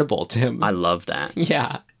incredible, Tim. I love that.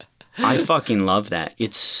 Yeah. I fucking love that.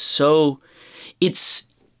 It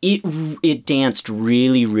danced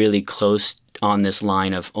really, really close on this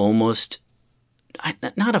line of almost,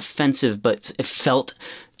 not offensive, but it felt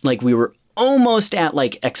like we were almost at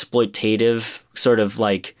like exploitative, sort of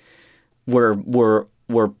like we're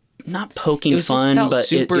not poking It was fun, just felt but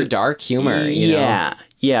super dark humor, you know?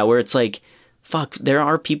 Yeah, where it's like, fuck, there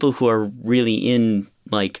are people who are really in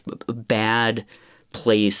like a bad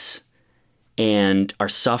place and are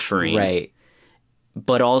suffering. Right.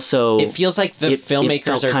 But also, It feels like the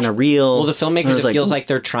filmmakers are kind of real. Well, the filmmakers, was it feels like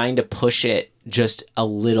they're trying to push it just a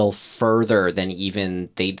little further than even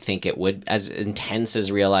they'd think it would. As intense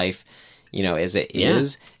as real life, as it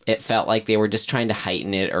is, it felt like they were just trying to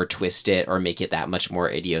heighten it or twist it or make it that much more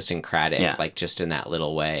idiosyncratic, like just in that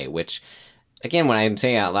little way, which, again, when I'm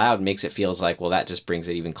saying it out loud, makes it feels like, well, that just brings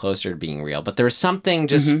it even closer to being real. But there was something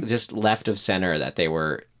just left of center that they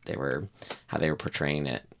were how they were portraying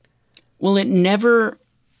it. Well, it never.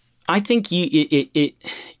 I think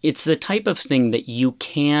it's the type of thing that you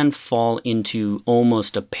can fall into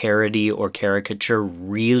almost a parody or caricature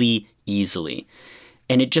really easily,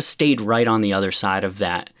 and it just stayed right on the other side of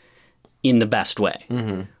that in the best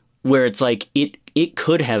way, where it's like it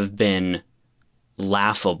could have been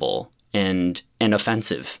laughable and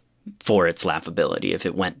offensive for its laughability if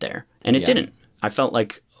it went there, and it didn't. I felt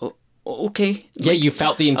like, okay. Yeah, you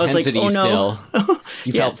felt the I was like, intensity oh, no. still.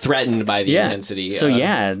 You felt threatened by the intensity. So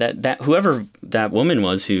that whoever that woman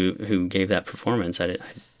was who gave that performance, I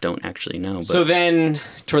don't actually know. But So then,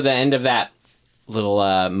 toward the end of that little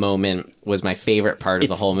moment was my favorite part of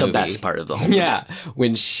the whole movie. The best part of the whole movie. Yeah,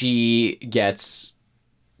 when she gets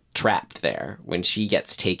trapped there, when she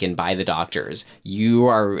gets taken by the doctors. You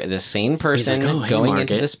are the sane person like, oh, hey, going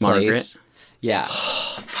into this place. Margaret. Yeah.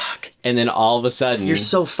 Oh, fuck. And then all of a sudden... You're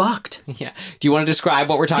so fucked. Yeah. Do you want to describe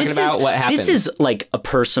what we're talking about? What happens? This is like a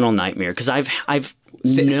personal nightmare because I've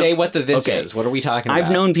Say what this is. What are we talking about?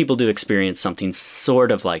 I've known people to experience something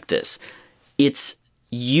sort of like this. It's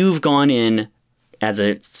you've gone in as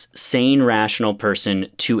a sane, rational person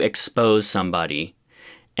to expose somebody,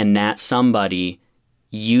 and that somebody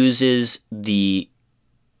uses the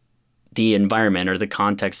environment or the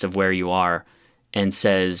context of where you are and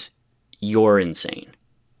says, you're insane.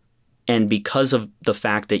 And because of the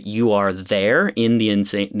fact that you are there in the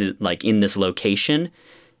insane, like in this location,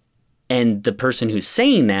 and the person who's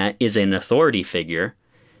saying that is an authority figure,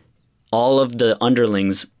 all of the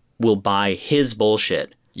underlings will buy his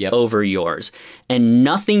bullshit over yours. And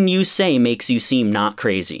nothing you say makes you seem not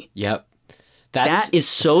crazy. Yep. That is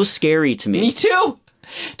so scary to me. Me too.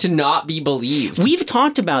 To not be believed. We've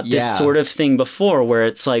talked about this sort of thing before, where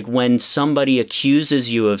it's like when somebody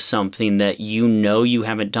accuses you of something that you know you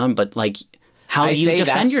haven't done, but like, how do you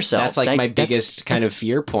defend yourself? That's like my biggest kind of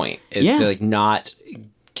fear point is to like not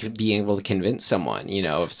being able to convince someone, you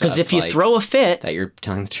know, because if you throw a fit, that you're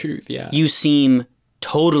telling the truth, you seem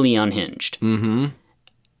totally unhinged. Mm-hmm.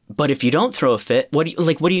 But if you don't throw a fit, what are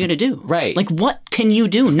you going to do? Right. Like, what can you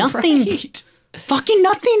do? Nothing. Right. Fucking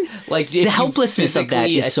nothing. Like the helplessness of that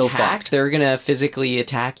is so fucked. They're gonna physically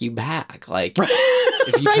attack you back. Like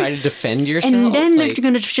if you try to defend yourself, and then like, they're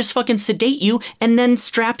gonna just fucking sedate you and then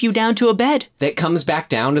strap you down to a bed. that comes back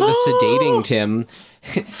down to the sedating, Tim.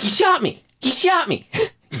 He shot me. He shot me.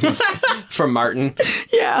 From Martin.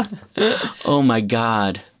 Yeah. Oh my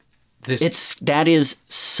God. That is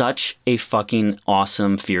such a fucking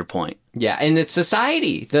awesome fear point. Yeah, and it's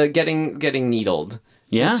society. The getting needled.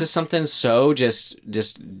 Yeah. This is something so just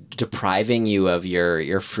depriving you of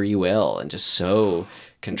your free will and just so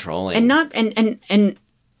controlling. And not and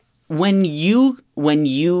when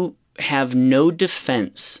you have no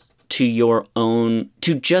defense to your own,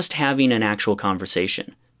 to just having an actual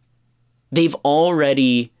conversation, they've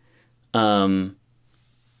already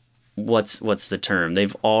what's the term?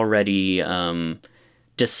 They've already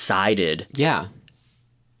decided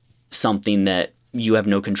something that you have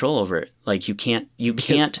no control over it. Like you can't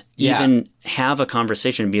even have a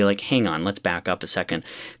conversation and be like, hang on, let's back up a second.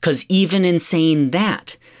 Because even in saying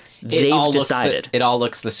that, they've decided. It all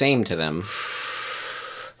looks the same to them.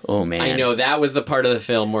 Oh, man. I know, that was the part of the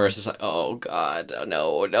film where it's just like, oh, God, oh,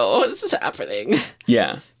 no, this is happening.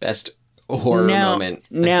 Yeah. Best horror moment.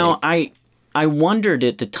 I wondered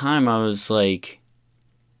at the time, I was like,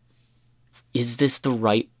 is this the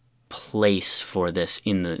right place for this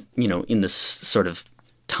in the sort of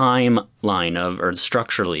timeline or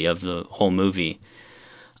structurally of the whole movie?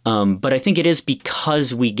 But I think it is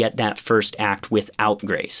because we get that first act without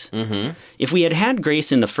Grace. Mm-hmm. If we had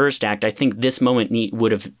Grace in the first act, I think this moment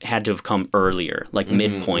would have had to have come earlier, like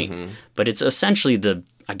midpoint. Mm-hmm. But it's essentially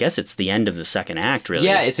I guess it's the end of the second act, really.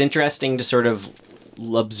 Yeah, it's interesting to sort of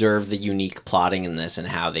observe the unique plotting in this and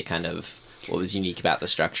how they kind of, what was unique about the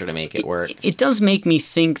structure to make it work. It does make me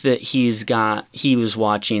think that he was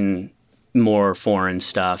watching more foreign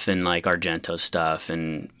stuff and like Argento stuff.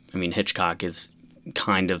 And I mean, Hitchcock is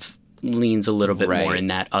kind of leans a little bit more in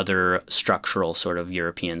that other structural sort of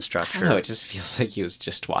European structure. I don't know, it just feels like he was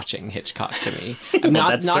just watching Hitchcock to me.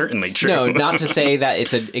 That's certainly true. No, not to say that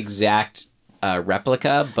it's an exact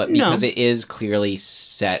replica, but because it is clearly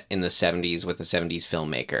set in the 70s with a 70s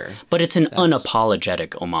filmmaker. But it's an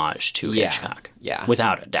unapologetic homage to Hitchcock. Yeah.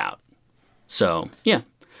 Without a doubt. So, yeah.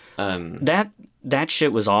 That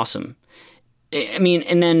shit was awesome. I mean,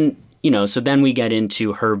 and then, so then we get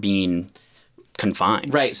into her being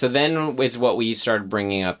confined. Right. So then it's what we started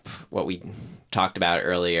bringing up, what we talked about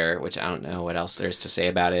earlier, which I don't know what else there's to say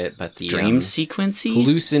about it, but the dream sequencey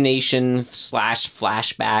hallucination /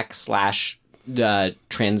 flashback /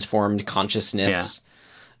 transformed consciousness.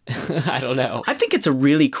 Yeah. I don't know. I think it's a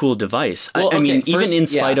really cool device. Well, I mean, even in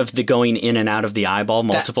spite of the going in and out of the eyeball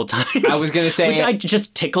multiple times. I was going to say... Which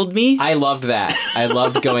just tickled me. I loved that. I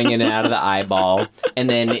loved going in and out of the eyeball. And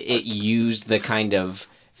then it used the kind of...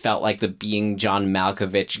 felt like the Being John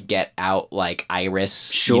Malkovich Get Out like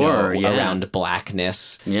iris around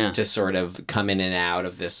blackness to sort of come in and out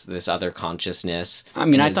of this other consciousness. I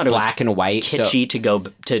mean, I thought it was black and white, kitschy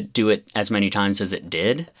to do it as many times as it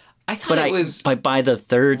did. I thought it was... By the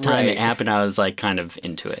third time it happened, I was like kind of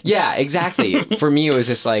into it. Yeah, exactly. For me, it was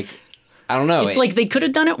just like, I don't know. It's like they could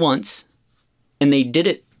have done it once and they did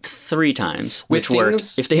it 3 times, which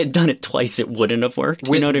worked. If they had done it twice, it wouldn't have worked.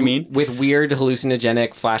 You know what I mean? With weird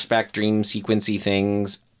hallucinogenic flashback dream sequency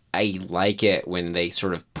things, I like it when they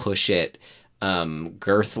sort of push it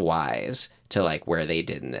girth-wise to like where they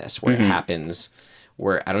did in this, where it happens,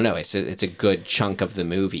 where, I don't know, it's a good chunk of the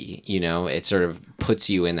movie, it sort of puts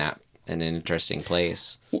you in an interesting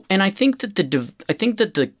place. And I think that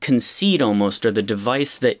the conceit almost, or the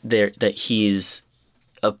device that he's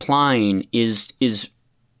applying is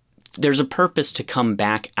there's a purpose to come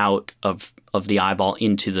back out of the eyeball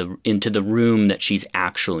into the room that she's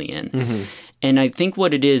actually in. Mm-hmm. And I think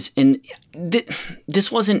what it is, and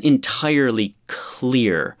this wasn't entirely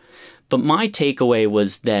clear, but my takeaway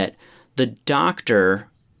was that the doctor,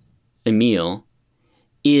 Emil,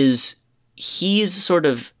 he's sort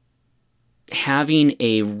of having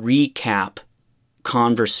a recap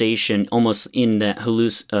conversation almost in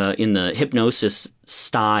the hypnosis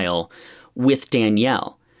style with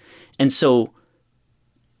Danielle. And so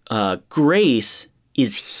Grace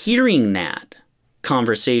is hearing that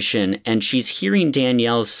conversation, and she's hearing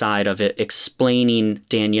Danielle's side of it, explaining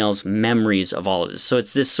Danielle's memories of all of this. So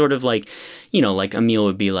it's this sort of like, like Emil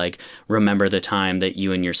would be like, remember the time that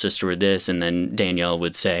you and your sister were this, and then Danielle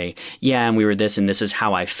would say, yeah, and we were this, and this is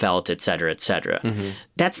how I felt, et cetera, et cetera. Mm-hmm.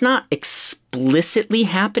 That's not explicitly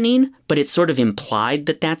happening, but it's sort of implied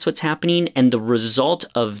that that's what's happening, and the result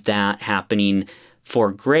of that happening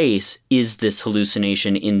for Grace is this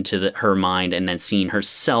hallucination into her mind and then seeing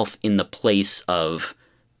herself in the place of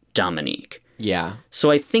Dominique. Yeah.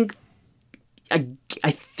 So I think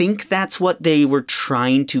that's what they were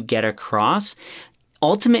trying to get across.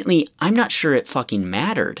 Ultimately, I'm not sure it fucking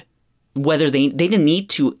mattered. Whether they didn't need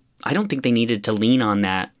to, I don't think they needed to lean on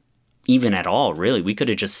that even at all, really. We could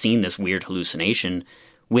have just seen this weird hallucination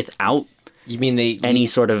without You mean any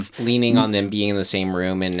sort of leaning on them being in the same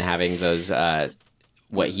room and having those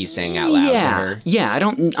what he's saying out loud to her?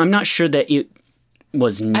 Yeah, I'm not sure that it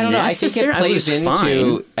was necessary. I don't know. I think it plays into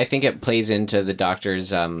fine. I think it plays into the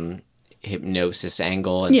doctor's hypnosis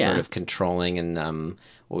angle and sort of controlling and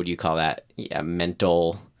what would you call that? Yeah,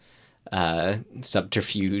 mental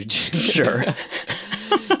subterfuge. Sure.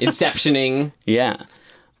 Inceptioning. Yeah.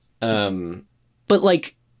 But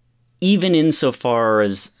like, even insofar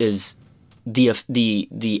as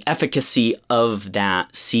the efficacy of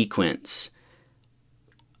that sequence,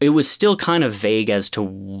 it was still kind of vague as to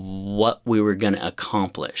what we were going to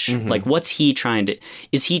accomplish. Mm-hmm. Like, what's he trying to?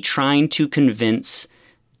 Is he trying to convince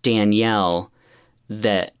Danielle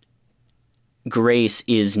that Grace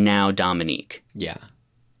is now Dominique? Yeah.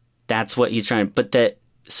 That's what he's trying. But that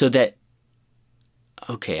so that.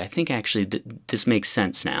 Okay, I think actually this makes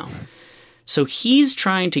sense now. So he's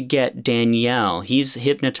trying to get Danielle, he's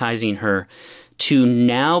hypnotizing her to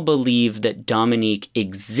now believe that Dominique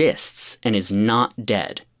exists and is not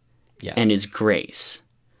dead. Yes. And is Grace.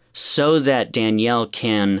 So that Danielle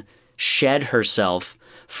can shed herself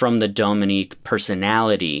from the Dominique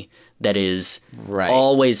personality that is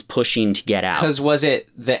always pushing to get out. Because was it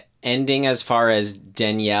the ending as far as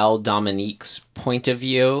Danielle Dominique's point of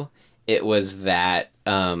view? It was that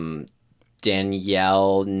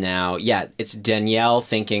Danielle now... Yeah, it's Danielle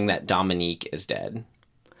thinking that Dominique is dead.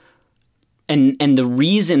 And the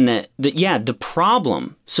reason the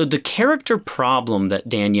problem... So the character problem that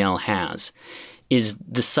Danielle has is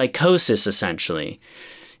the psychosis, essentially,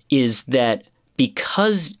 is that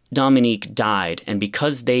because Dominique died and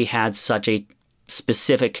because they had such a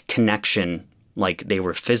specific connection, like they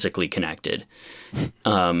were physically connected,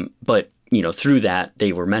 but... through that,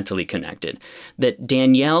 they were mentally connected, that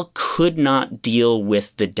Danielle could not deal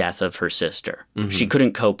with the death of her sister. Mm-hmm. She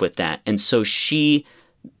couldn't cope with that. And so she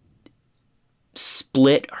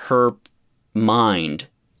split her mind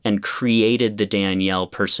and created the Danielle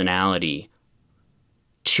personality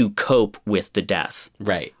to cope with the death.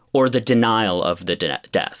 Right. Or the denial of the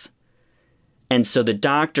death. And so the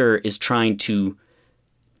doctor is trying to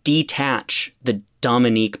detach the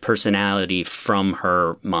Dominique personality from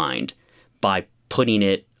her mind by putting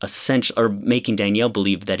it or making Danielle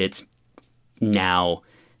believe that it's now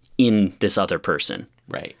in this other person.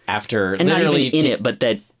 Right. After and literally not even in it, but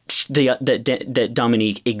that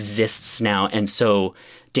Dominique exists now, and so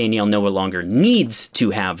Danielle no longer needs to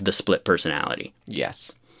have the split personality.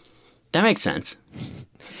 Yes. That makes sense.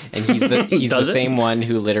 And he's the same one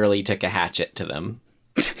who literally took a hatchet to them.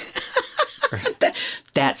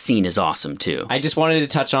 That scene is awesome too. I just wanted to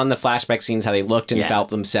touch on the flashback scenes, how they looked and felt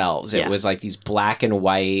themselves. It was like these black and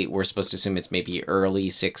white. We're supposed to assume it's maybe early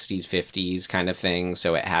 60s, 50s kind of thing.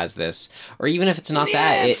 So it has this, or even if it's not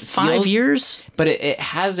that, it 5 years. But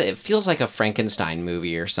it feels like a Frankenstein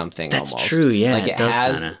movie or something. That's almost. true. Yeah, like it does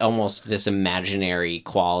has kinda. almost this imaginary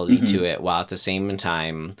quality to it, while at the same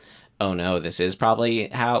time, oh no, this is probably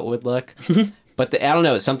how it would look. But I don't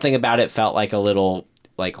know, something about it felt like a little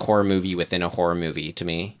like horror movie within a horror movie to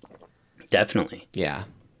me. Definitely. Yeah.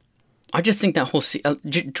 I just think that whole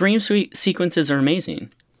dream sequences are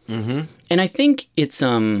amazing. Mm-hmm. And I think it's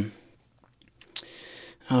oh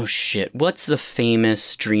shit, what's the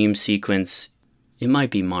famous dream sequence? It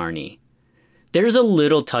might be Marnie. There's a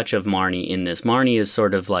little touch of Marnie in this. Marnie is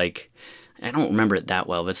sort of like, I don't remember it that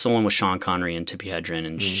well, but it's the one with Sean Connery and Tippi Hedren,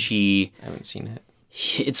 and she... I haven't seen it.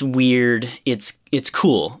 It's weird. It's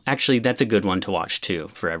cool. Actually, that's a good one to watch too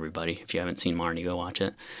for everybody. If you haven't seen Marnie, go watch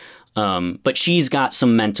it. But she's got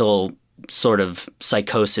some mental sort of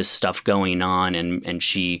psychosis stuff going on, and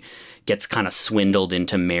she gets kind of swindled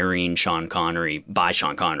into marrying Sean Connery by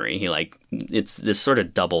Sean Connery. It's this sort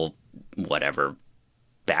of double whatever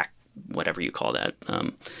you call that,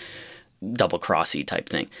 double crossy type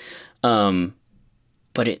thing.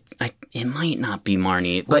 But it might not be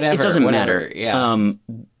Marnie, but it doesn't matter. Yeah.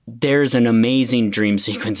 There's an amazing dream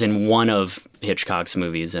sequence in one of Hitchcock's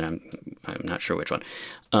movies, and I'm not sure which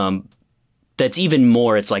one. That's even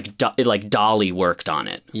more. It's like Dali worked on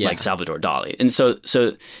it, like Salvador Dali, and so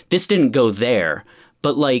this didn't go there,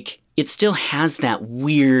 but like it still has that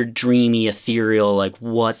weird, dreamy, ethereal, like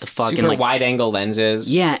what the fuck, super and like wide angle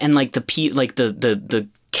lenses. Yeah, and like the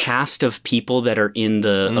cast of people that are in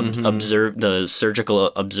the the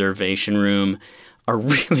surgical observation room are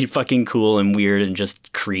really fucking cool and weird and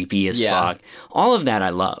just creepy as fuck. All of that I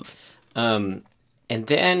love. And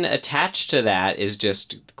then attached to that is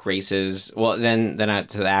just Grace's, well, then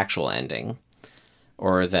to the actual ending,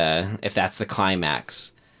 or if that's the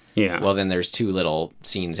climax. Yeah. Well, then there's 2 little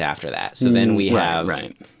scenes after that. So then we have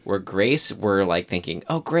where Grace, we're like thinking,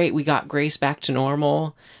 oh, great, we got Grace back to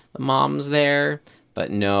normal. The mom's there.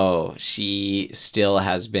 But no, she still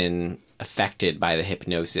has been affected by the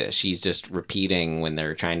hypnosis. She's just repeating when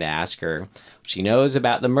they're trying to ask her. She knows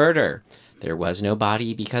about the murder. There was no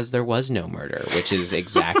body because there was no murder, which is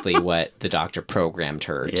exactly what the doctor programmed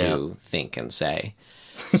her to think and say.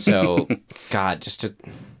 So, God, just to...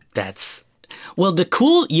 That's... Well,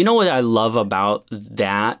 you know what I love about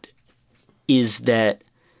that is that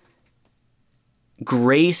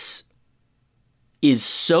Grace is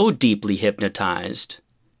so deeply hypnotized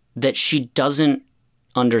that she doesn't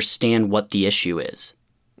understand what the issue is.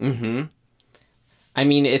 Mm-hmm. I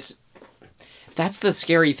mean, that's the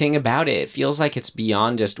scary thing about it. It feels like it's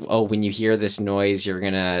beyond just, oh, when you hear this noise, you're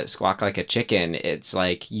going to squawk like a chicken. It's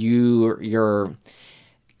like you're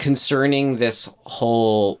concerning this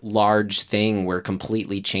whole large thing. We're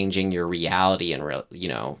completely changing your reality and,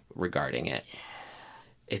 regarding it.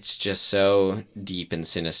 It's just so deep and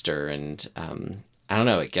sinister. And I don't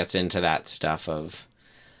know, it gets into that stuff of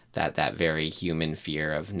that very human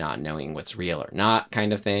fear of not knowing what's real or not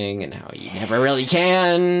kind of thing, and how you never really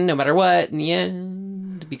can, no matter what, in the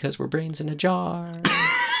end, because we're brains in a jar.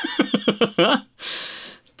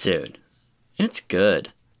 Dude, it's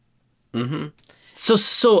good. Mm-hmm.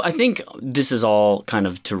 So I think this is all kind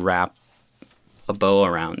of to wrap a bow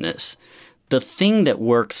around this. The thing that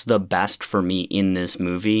works the best for me in this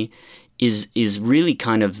movie is really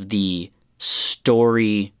kind of the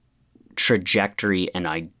story trajectory and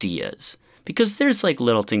ideas, because there's like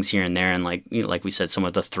little things here and there, and like like we said, some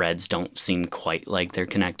of the threads don't seem quite like they're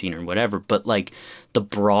connecting or whatever, but like the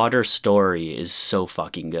broader story is so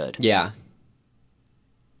fucking good. Yeah.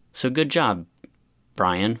 So good job,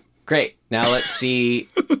 Brian. Great. Now let's see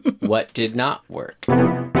what did not work.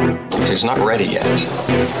 It's not ready yet.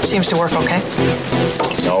 Seems to work okay.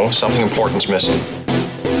 No, something important's missing.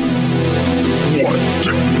 What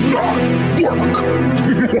did not work?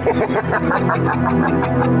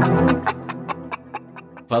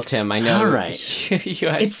 Well, Tim, I know. All right. you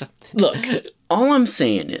had Look, all I'm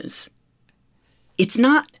saying is, it's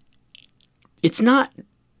not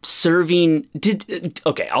serving.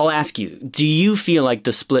 Okay, I'll ask you. Do you feel like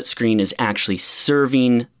the split screen is actually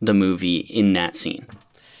serving the movie in that scene?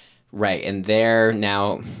 Right, and there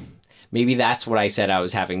now, maybe that's what I said I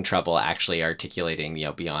was having trouble actually articulating,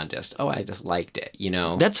 beyond just, oh, I just liked it,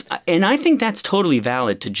 And I think that's totally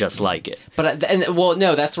valid to just like it. But,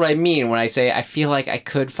 no, that's what I mean when I say I feel like I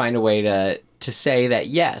could find a way to say that,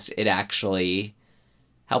 yes, it actually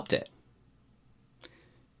helped it.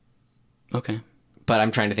 Okay. But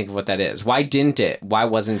I'm trying to think of what that is. Why didn't it? Why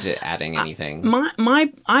wasn't it adding anything?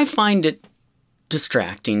 I find it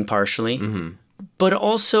distracting partially, but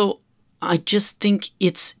also I just think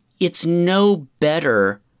it's no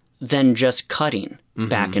better than just cutting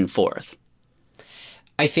back and forth.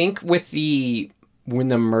 I think when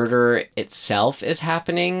the murder itself is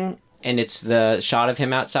happening and it's the shot of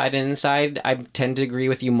him outside and inside, I tend to agree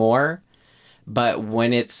with you more. But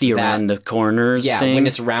when it's around the corners thing? When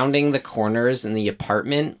it's rounding the corners in the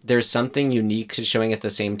apartment, there's something unique to showing at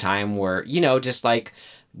the same time where, just like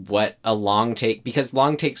what a long take, because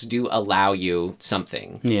long takes do allow you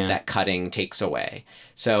something that cutting takes away.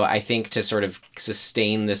 So I think to sort of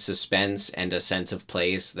sustain the suspense and a sense of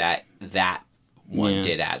place, that one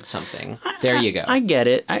did add something. There you go. I get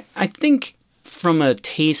it. I think from a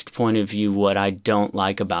taste point of view, what I don't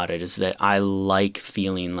like about it is that I like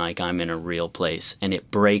feeling like I'm in a real place, and it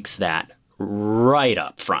breaks that right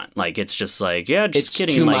up front. Like, it's just like, just it's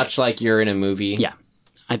kidding. It's too much like you're in a movie. Yeah.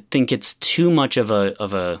 I think it's too much of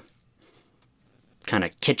a kind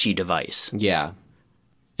of kitschy device. Yeah.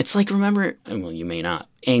 It's like, remember, well, you may not,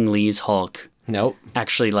 Ang Lee's Hulk. Nope.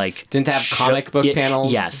 Actually, like... Didn't they have comic book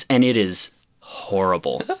panels? Yes, and it is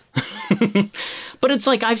horrible. But it's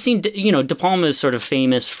like, I've seen, De Palma is sort of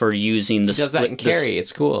famous for using the he does that in Carrie.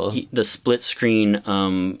 It's cool. The split screen,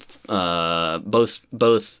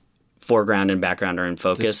 both foreground and background are in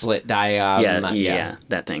focus. The split diopter. Yeah,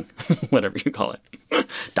 that thing. Whatever you call it.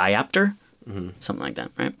 Diopter? Something like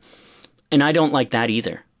that, right? And I don't like that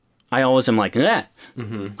either. I always am like, like,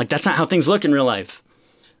 that's not how things look in real life.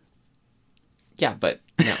 Yeah, but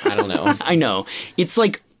no, I don't know. I know. It's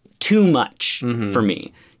like too much for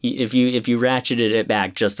me. If you ratcheted it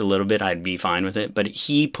back just a little bit, I'd be fine with it. But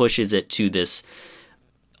he pushes it to this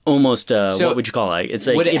almost what would you call it? It's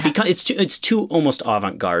like it's too almost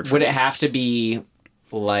avant-garde. Would it have to be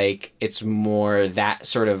like it's more that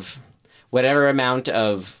sort of whatever amount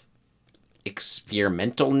of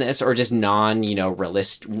experimentalness or just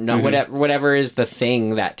realistic, whatever is the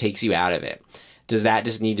thing that takes you out of it? Does that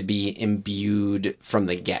just need to be imbued from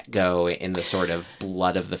the get-go in the sort of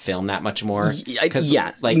blood of the film that much more? Because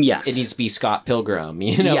yes. It needs to be Scott Pilgrim,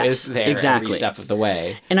 is there exactly. every step of the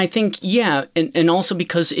way. And I think, and also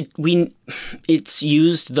because it's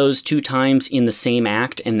used those 2 times in the same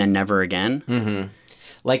act and then never again. Mm-hmm.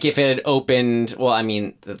 Like if it had opened, well, I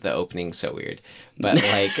mean, the opening's so weird, but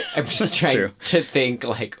like I'm just trying to think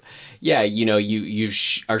like, yeah, you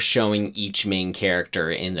are showing each main character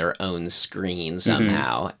in their own screen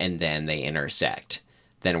somehow, and then they intersect.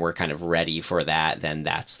 Then we're kind of ready for that. Then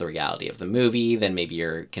that's the reality of the movie. Then maybe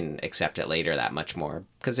you can accept it later that much more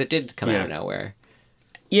because it did come out of nowhere.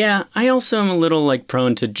 Yeah, I also am a little like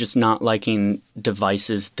prone to just not liking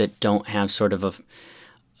devices that don't have sort of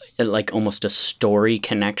like almost a story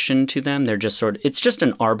connection to them. They're just it's just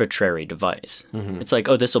an arbitrary device. Mm-hmm. It's like,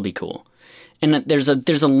 oh, this will be cool. And there's a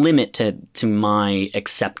limit to my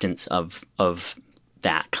acceptance of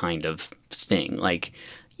that kind of thing. Like,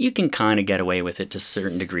 you can kind of get away with it to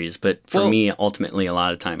certain degrees, but for me, ultimately, a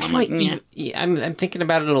lot of time, I'm like, I'm thinking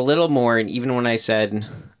about it a little more, and even when I said,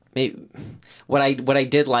 what I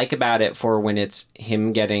did like about it for when it's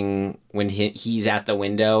him when he's at the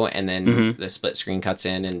window, and then the split screen cuts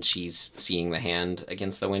in, and she's seeing the hand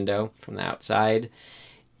against the window from the outside,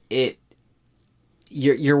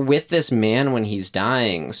 You're with this man when he's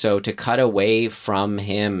dying, so to cut away from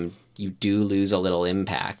him, you do lose a little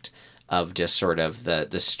impact of just sort of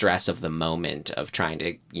the stress of the moment of trying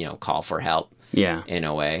to call for help. Yeah, in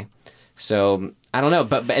a way. So I don't know,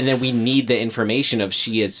 but and then we need the information of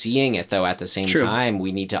she is seeing it though at the same time.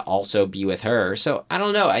 We need to also be with her. So I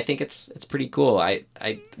don't know. I think it's pretty cool. I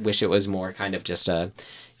wish it was more kind of just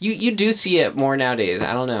you do see it more nowadays.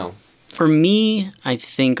 I don't know. For me, I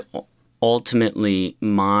think ultimately,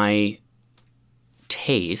 my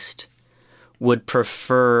taste would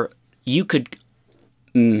prefer you could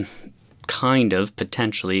kind of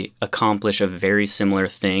potentially accomplish a very similar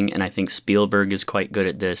thing, and I think Spielberg is quite good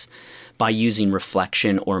at this, by using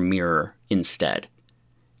reflection or mirror instead.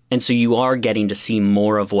 And so you are getting to see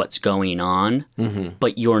more of what's going on,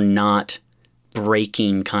 but you're not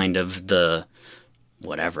breaking kind of the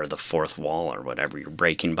fourth wall or whatever you're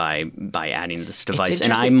breaking by adding this device.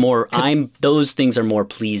 And those things are more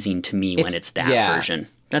pleasing to me when it's that version.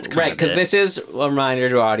 That's kind right, because this is a reminder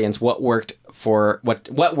to our audience what worked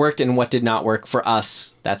and what did not work for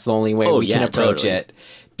us. That's the only way we can approach it.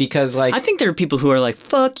 Because I think there are people who are like,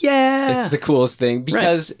 fuck yeah. It's the coolest thing.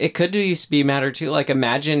 Because it could just be a matter too. Like,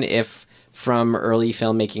 imagine if from early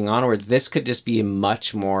filmmaking onwards, this could just be a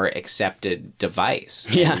much more accepted device.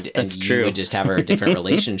 That's true. You would just have a different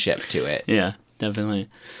relationship to it. Yeah, definitely.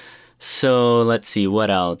 So let's see, what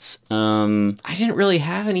else? I didn't really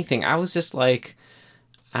have anything. I was just like,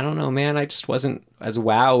 I don't know, man. I just wasn't as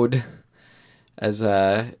wowed as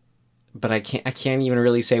but I can't even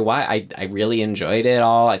really say why. I really enjoyed it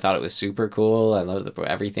all. I thought it was super cool. I loved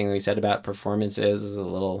everything we said about performances. A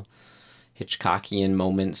little Hitchcockian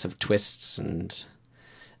moments of twists and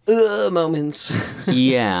moments.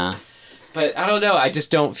 Yeah. But I don't know. I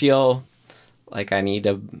just don't feel like I need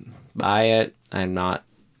to buy it. I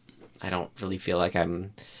don't really feel like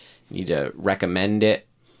need to recommend it.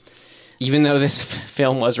 Even though this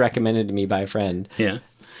film was recommended to me by a friend. Yeah.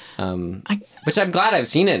 Which I'm glad I've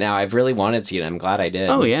seen it now. I've really wanted to see it. I'm glad I did.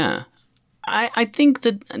 Oh, yeah. I think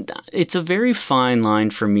that it's a very fine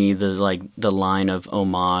line for me, the line of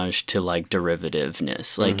homage to like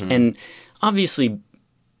derivativeness. Like, and obviously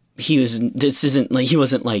he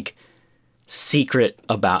wasn't like secret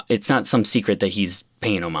about, it's not some secret that he's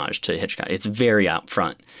paying homage to Hitchcock. It's very out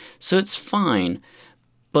front. So it's fine.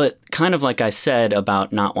 But kind of like I said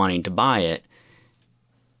about not wanting to buy it,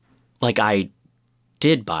 like I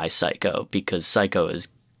did buy Psycho because Psycho is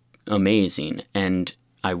amazing, and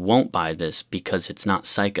I won't buy this because it's not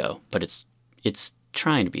Psycho, but it's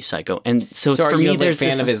trying to be Psycho. And so for me, are you a there's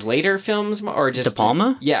fan of his later films, or just De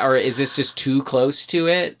Palma? Yeah, or is this just too close to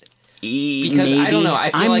it? Because maybe. I don't know.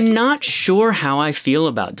 I'm not sure how I feel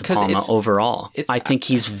about De Palma overall. I think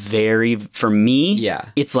he's for me,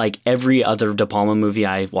 it's like every other De Palma movie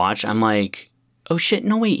I watch, I'm like, oh shit,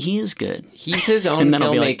 no wait, he is good. He's his own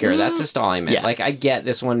filmmaker. Like, that's just all I meant. Yeah. Like, I get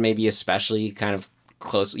this one maybe especially kind of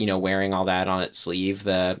close, wearing all that on its sleeve,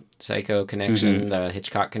 the Psycho connection, the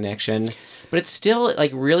Hitchcock connection. But it's still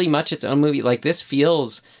like really much its own movie. Like this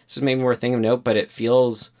is maybe more thing of note, but it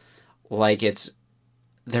feels like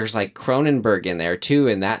there's like Cronenberg in there too,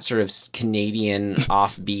 and that sort of Canadian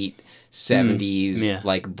offbeat 70s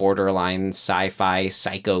like borderline sci-fi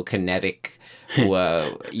psychokinetic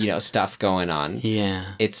stuff going on. Yeah.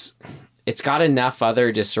 It's got enough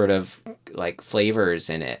other just sort of like flavors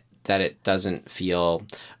in it that it doesn't feel,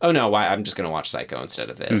 oh no, why I'm just going to watch Psycho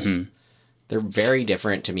instead of this. They're very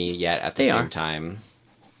different to me yet at the same time.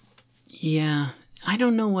 Yeah. I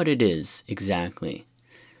don't know what it is exactly.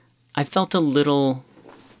 I felt a little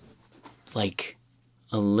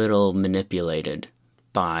manipulated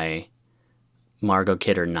by Margot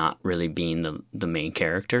Kidder not really being the main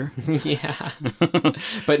character. Yeah.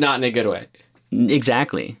 But not in a good way.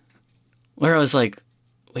 Exactly. Where I was like,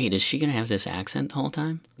 wait, is she going to have this accent the whole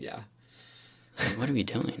time? Yeah. Like, what are we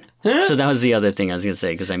doing? So that was the other thing I was going to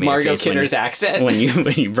say, because I made Margot a face Kidder's accent? when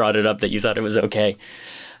you brought it up that you thought it was okay.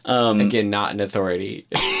 Again, not an authority.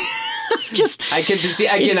 I could see,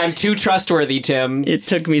 again, I'm too trustworthy, Tim. It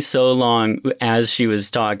took me so long as she was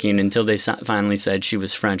talking until they finally said she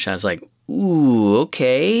was French. I was like, ooh,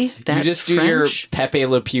 okay, that's You just do French? your Pepe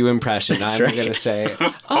Le Pew impression. That's I'm right. going to say,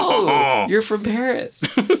 oh, you're from Paris.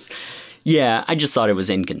 Yeah, I just thought it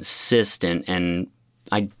was inconsistent, and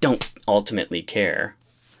I don't ultimately care.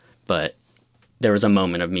 But there was a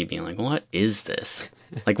moment of me being like, what is this?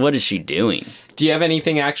 Like, what is she doing? Do you have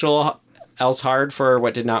anything else hard for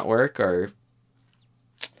what did not work, or?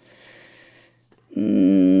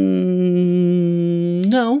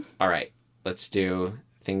 No. All right, let's do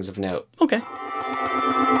things of note. Okay.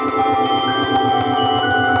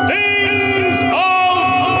 Things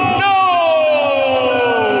of note!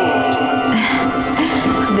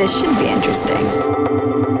 This should be interesting.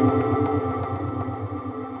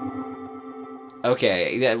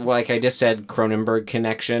 Okay, like I just said, Cronenberg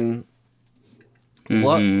connection.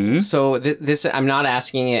 What? So this, I'm not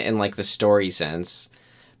asking it in like the story sense,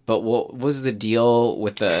 but what was the deal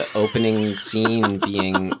with the opening scene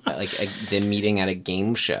being like them meeting at a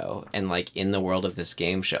game show and like in the world of this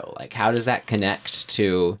game show? Like, how does that connect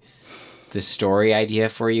to the story idea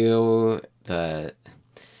for you? How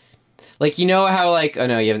like, oh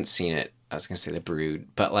no, you haven't seen it. I was gonna say The Brood,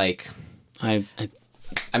 but like,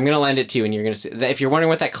 I'm going to lend it to you, and you're going to see... If you're wondering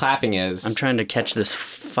what that clapping is... I'm trying to catch this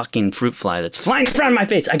fucking fruit fly that's flying in front of my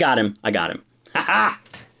face. I got him. Ha-ha!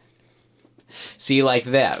 See, like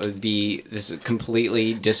that would be this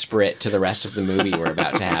completely disparate to the rest of the movie we're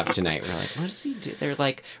about to have tonight. We're like, what does he do? They're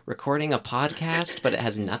like recording a podcast, but it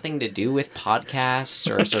has nothing to do with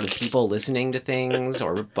podcasts or sort of people listening to things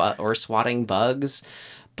or swatting bugs.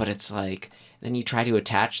 But it's like... Then you try to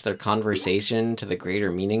attach their conversation to the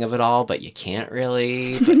greater meaning of it all, but you can't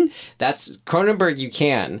really. But that's Cronenberg. You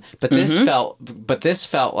can, but this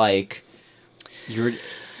felt like you're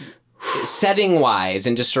setting wise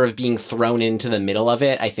and just sort of being thrown into the middle of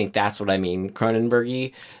it. I think that's what I mean,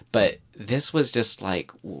 Cronenberg-y. But this was just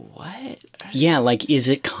like, what? Yeah, like is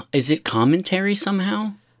it commentary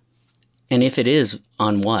somehow? And if it is,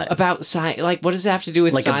 on what? About like, what does it have to do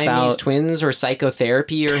with Siamese twins or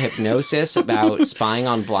psychotherapy or hypnosis? About spying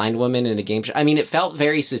on blind women in a game show? I mean, it felt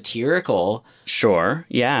very satirical. Sure,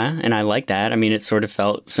 yeah, and I like that. I mean, it sort of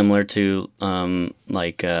felt similar to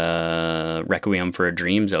Requiem for a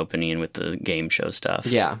Dream's opening with the game show stuff.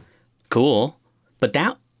 Yeah, cool, but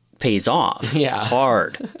that pays off. Yeah,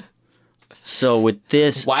 hard. So with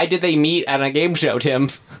this, why did they meet at a game show,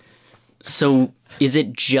 Tim? So. Is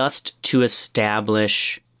it just to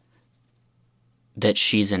establish that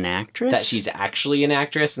she's an actress? That she's actually an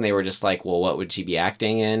actress, and they were just like, well, what would she be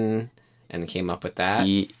acting in? And they came up with that.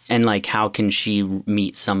 And like, how can she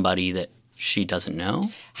meet somebody that she doesn't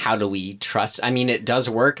know? How do we trust? I mean, it does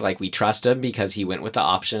work. Like, we trust him because he went with the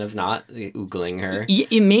option of not oogling her.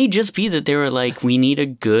 It may just be that they were like, we need a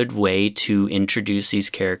good way to introduce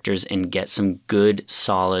these characters and get some good,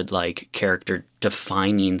 solid, like, character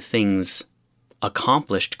defining things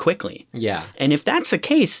accomplished quickly. Yeah. And if that's the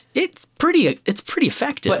case, it's pretty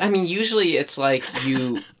effective. But I mean, usually it's like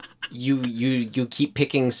you keep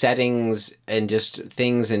picking settings and just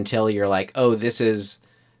things until you're like, oh, this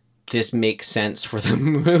makes sense for the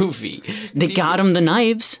movie. They got him the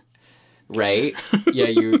knives. Right? Yeah,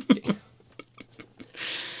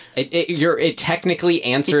 it technically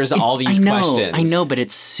answers all these questions. I know, but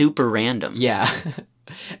it's super random. Yeah.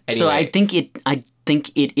 Anyway. So I think it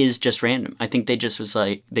is just random. I think they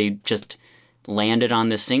just landed on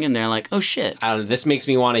this thing and they're like, oh shit. I don't know, this makes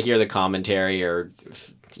me want to hear the commentary or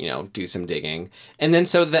do some digging. And then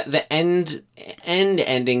so the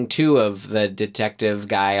ending too of the detective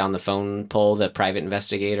guy on the phone pole, the private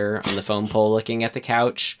investigator on the phone pole looking at the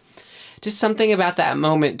couch. Just something about that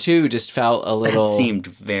moment too just felt a little... That seemed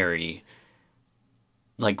very...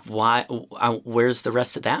 Like, why? Where's the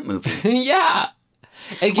rest of that movie? Yeah.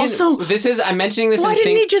 Again, also, I'm mentioning this. Why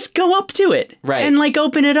didn't he just go up to it? Right. And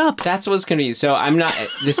open it up? That's what's confusing. So I'm not,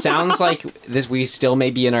 this sounds like this, we still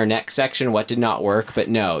may be in our next section, what did not work, but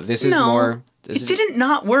no, this is more. It didn't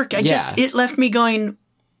not work. It left me going,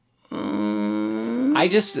 I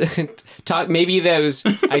just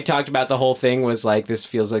I talked about the whole thing was like, this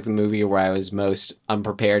feels like the movie where I was most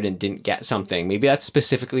unprepared and didn't get something. Maybe that's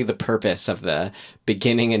specifically the purpose of the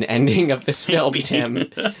beginning and ending of this film, Tim,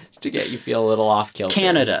 is to get you feel a little off kilter.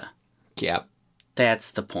 Canada. Yep.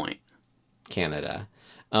 That's the point. Canada.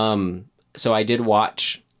 So I did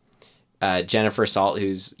watch Jennifer Salt,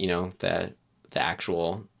 who's, the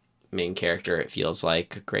actual main character, it feels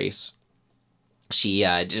like, Grace. She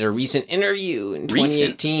did a recent interview in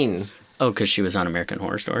 2018. Oh, because she was on American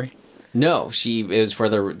Horror Story? No, it was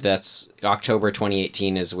that's October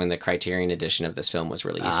 2018 is when the Criterion edition of this film was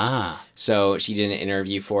released. So she did an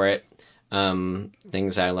interview for it.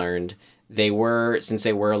 Things I learned. Since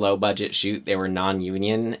they were a low budget shoot, they were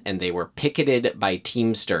non-union and they were picketed by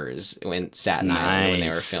Teamsters in Staten Island when they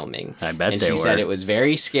were filming. I bet and they were. And she said it was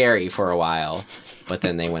very scary for a while, but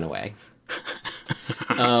then they went away.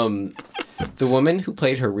 The woman who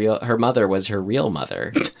played her mother was her real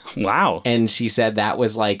mother. Wow. And she said that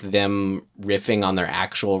was like them riffing on their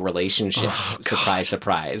actual relationship. Surprise,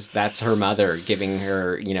 surprise. That's her mother giving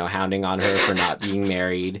her, hounding on her for not being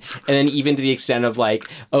married. And then even to the extent of like,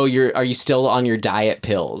 oh, are you still on your diet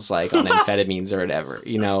pills, like on amphetamines or whatever,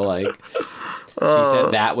 she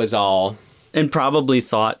said that was all. And probably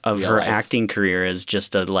thought of her life. acting career as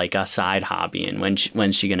just a side hobby, and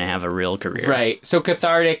when's she going to have a real career? Right. So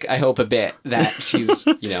cathartic, I hope a bit that she's,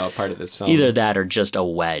 a part of this film. Either that or just a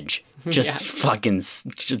wedge. Just fucking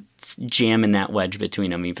just jamming that wedge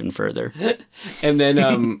between them even further. And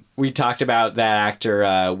then we talked about that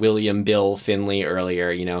actor, William Bill Finley,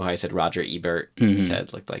 earlier, who I said Roger Ebert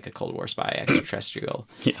said looked like a Cold War spy extraterrestrial.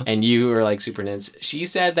 Yeah. And you were like super nins. She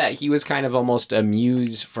said that he was kind of almost a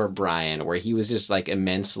muse for Brian, where he was just like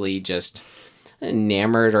immensely just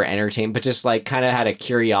enamored or entertained, but just like kind of had a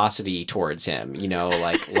curiosity towards him,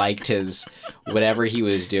 liked his whatever he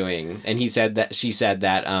was doing. And she said that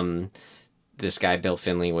this guy Bill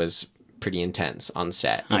Finley was pretty intense on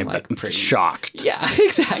set. I'm pretty shocked. Yeah,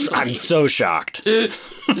 exactly. I'm so shocked.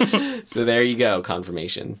 So there you go,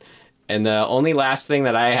 confirmation. And the only last thing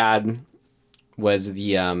that I had was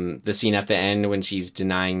the scene at the end when she's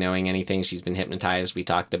denying knowing anything. She's been hypnotized. We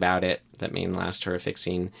talked about it. That main last horrific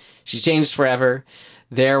scene. She's changed forever.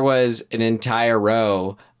 There was an entire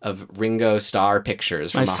row of Ringo Starr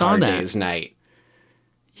pictures from A Hard Day's Night.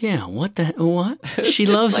 Yeah, what? She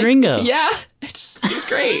loves Ringo. Yeah, it's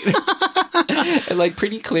great. And like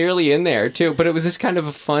pretty clearly in there too. But it was just kind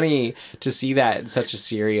of funny to see that in such a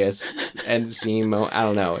serious end scene. I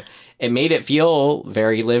don't know. It made it feel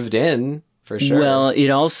very lived in for sure. Well, it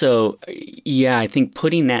also, I think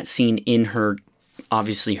putting that scene in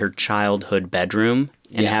obviously her childhood bedroom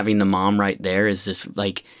and having the mom right there is this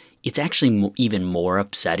like... It's actually even more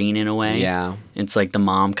upsetting in a way. Yeah. It's like the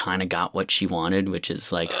mom kind of got what she wanted, which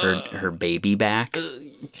is like her baby back.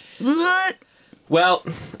 Well,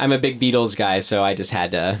 I'm a big Beatles guy, so I just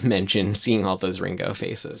had to mention seeing all those Ringo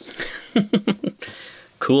faces.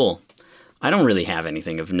 Cool. I don't really have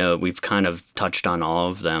anything of note. We've kind of touched on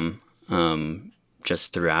all of them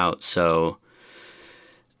just throughout. So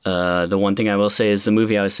the one thing I will say is the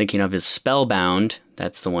movie I was thinking of is Spellbound.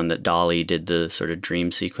 That's the one that Dolly did the sort of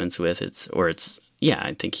dream sequence with. I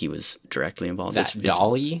think he was directly involved.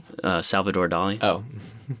 Dolly? Salvador Dali. Oh.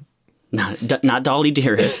 Not Dolly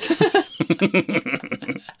Dearest.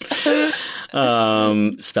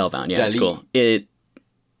 Spellbound. Yeah, Dali. It's cool. It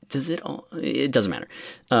doesn't matter.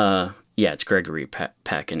 It's Gregory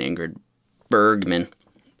Peck and Ingrid Bergman.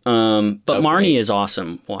 But okay. Marnie is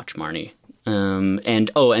awesome. Watch Marnie. And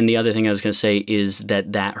the other thing I was going to say is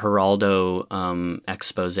that Geraldo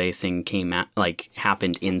expose thing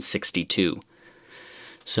happened in 1962.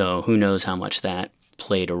 So who knows how much that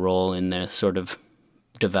played a role in the sort of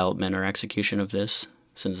development or execution of this,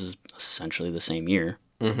 since it's essentially the same year.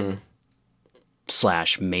 Mm-hmm.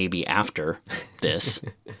 / maybe after this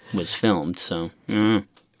was filmed. So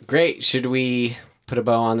Great. Should we put a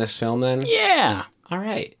bow on this film then? Yeah. All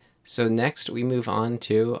right. So next we move on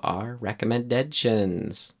to our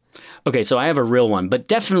recommendations. Okay, so I have a real one, but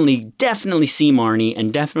definitely see Marnie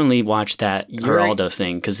and definitely watch that Geraldo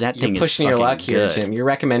thing because that thing is pushing fucking your luck here, good. Tim. You're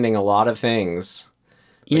recommending a lot of things.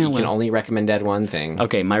 But Yeah, you can well- only recommend one thing.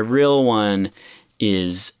 Okay, my real one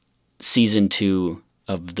is season 2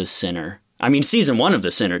 of The Sinner. I mean, season 1 of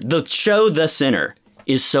The Sinner. The show The Sinner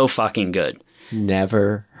is so fucking good.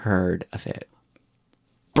 Never heard of it.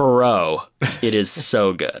 Bro, it is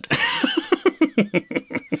so good.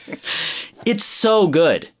 It's so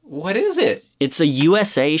good. What is it? It's a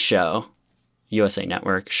USA show, USA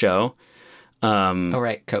Network show. All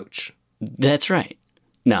right, Coach. That's right.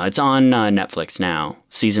 No, it's on Netflix now,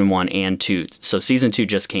 season 1 and 2. So season 2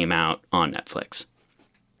 just came out on Netflix.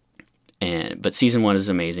 But season 1 is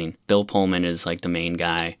amazing. Bill Pullman is like the main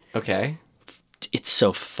guy. Okay. It's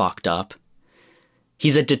so fucked up.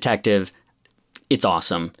 He's a detective. It's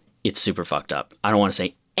awesome. It's super fucked up. I don't want to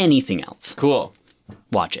say anything else. Cool.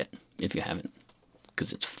 Watch it if you haven't,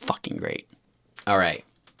 because it's fucking great. All right.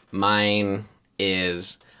 Mine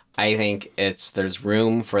is, I think there's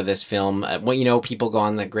room for this film. People go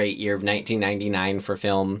on the great year of 1999 for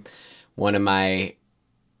film. You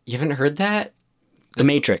haven't heard that? The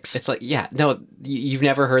Matrix. It's like, yeah, no, you've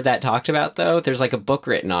never heard that talked about though? There's like a book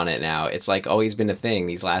written on it now. It's like always been a thing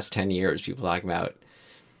these last 10 years, people talking about.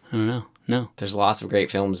 I don't know. No, There's lots of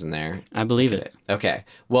great films in there. I believe it. Okay.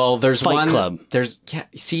 Well, there's Fight one. Club.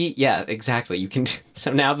 Yeah, exactly. You can.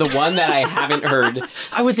 So now the one that I haven't heard.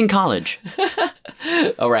 I was in college.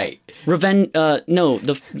 Oh, right.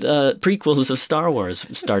 The prequels of Star Wars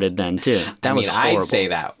started then too. That was horrible. I'd say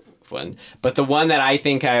that one. But the one that I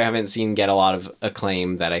think I haven't seen get a lot of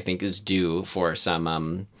acclaim that I think is due for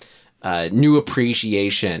some new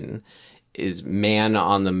appreciation is Man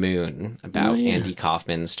on the Moon, about Andy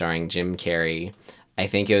Kaufman starring Jim Carrey. I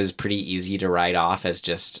think it was pretty easy to write off as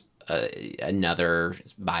just another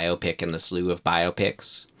biopic in the slew of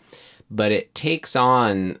biopics. But it takes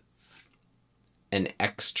on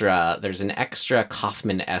there's an extra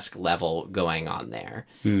Kaufman-esque level going on there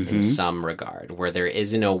in some regard, where there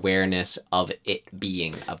is an awareness of it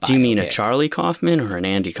being a biopic. Do you mean a Charlie Kaufman or an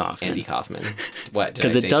Andy Kaufman? Andy Kaufman. What, did I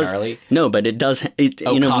say Charlie? No, but it does,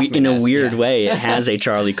 in a weird way, it has a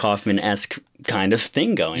Charlie Kaufman-esque kind of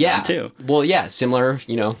thing going on too. Well, yeah, similar,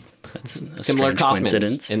 That's a similar strange Kaufmans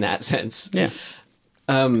coincidence. in that sense. Yeah.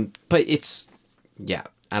 But it's,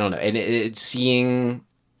 I don't know. And it's seeing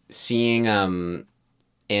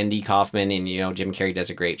Andy Kaufman and Jim Carrey does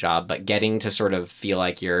a great job, but getting to sort of feel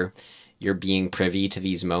like you're being privy to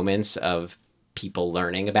these moments of people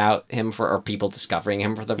learning about him or people discovering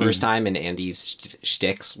him for the first time, and Andy's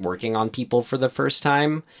shticks working on people for the first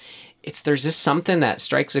time. There's just something that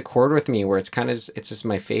strikes a chord with me where it's just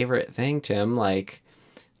my favorite thing, Tim, like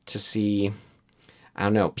to see, I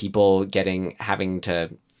don't know, people having to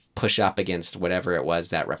push up against whatever it was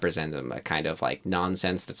that represents them, a kind of like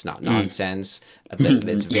nonsense that's not nonsense.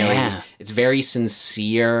 It's very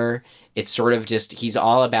sincere. It's sort of just, he's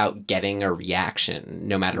all about getting a reaction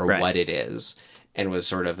no matter what it is, and was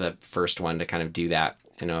sort of the first one to kind of do that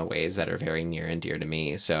in ways that are very near and dear to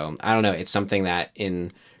me. So I don't know, it's something that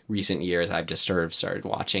in recent years I've just sort of started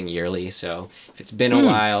watching yearly. So if it's been a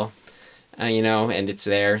while, and it's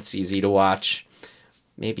there, it's easy to watch,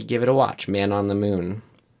 maybe give it a watch. Man on the Moon.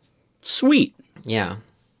 Sweet. Yeah.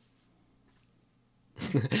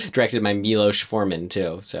 Directed by Milos Forman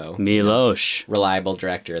too, so Milos. Reliable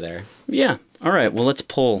director there. Yeah. All right. Well, let's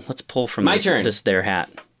pull from My turn. this their hat.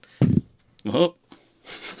 Whoop.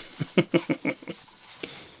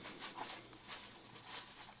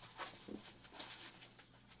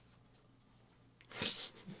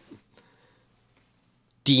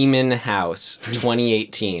 Demon House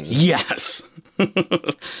 2018. Yes.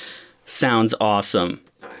 Sounds awesome.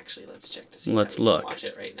 Oh, actually, let's check to see. Let's if I can look. Watch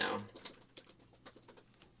it right now.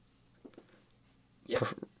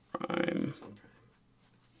 Prime.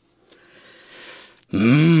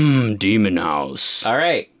 Demon House. All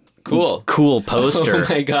right. Cool. Cool poster. Oh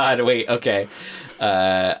my God. Wait. Okay.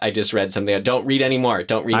 I just read something. Don't read anymore.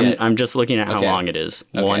 Don't read it. I'm just looking at how Okay. long it is.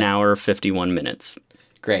 Okay. 1 hour, 51 minutes.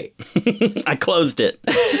 Great. I closed it.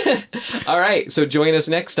 All right. So join us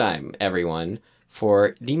next time, everyone,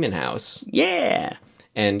 for Demon House. Yeah.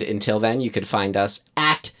 And until then, you could find us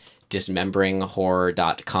at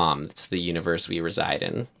dismemberinghorror.com. That's the universe we reside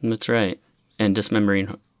in. That's right. And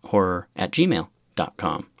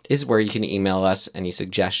dismemberinghorror@gmail.com. Is where you can email us any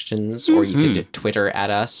suggestions, or you could Twitter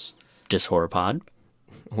at us, Dishorrorpod.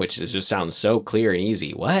 which just sounds so clear and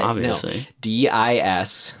easy. What? Obviously. No.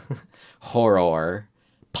 DIS horror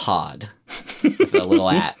pod with a little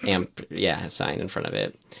sign in front of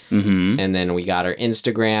it. And then we got our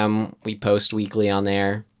Instagram. We post weekly on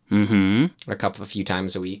there. Mm-hmm. a few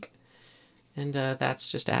times a week. And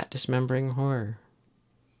that's just at Dismembering Horror.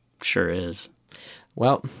 Sure is.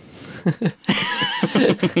 Well,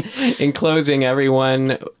 in closing,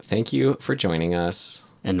 everyone, thank you for joining us.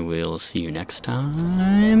 And we'll see you next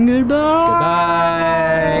time.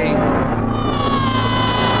 Goodbye.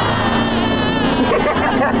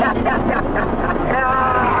 Goodbye.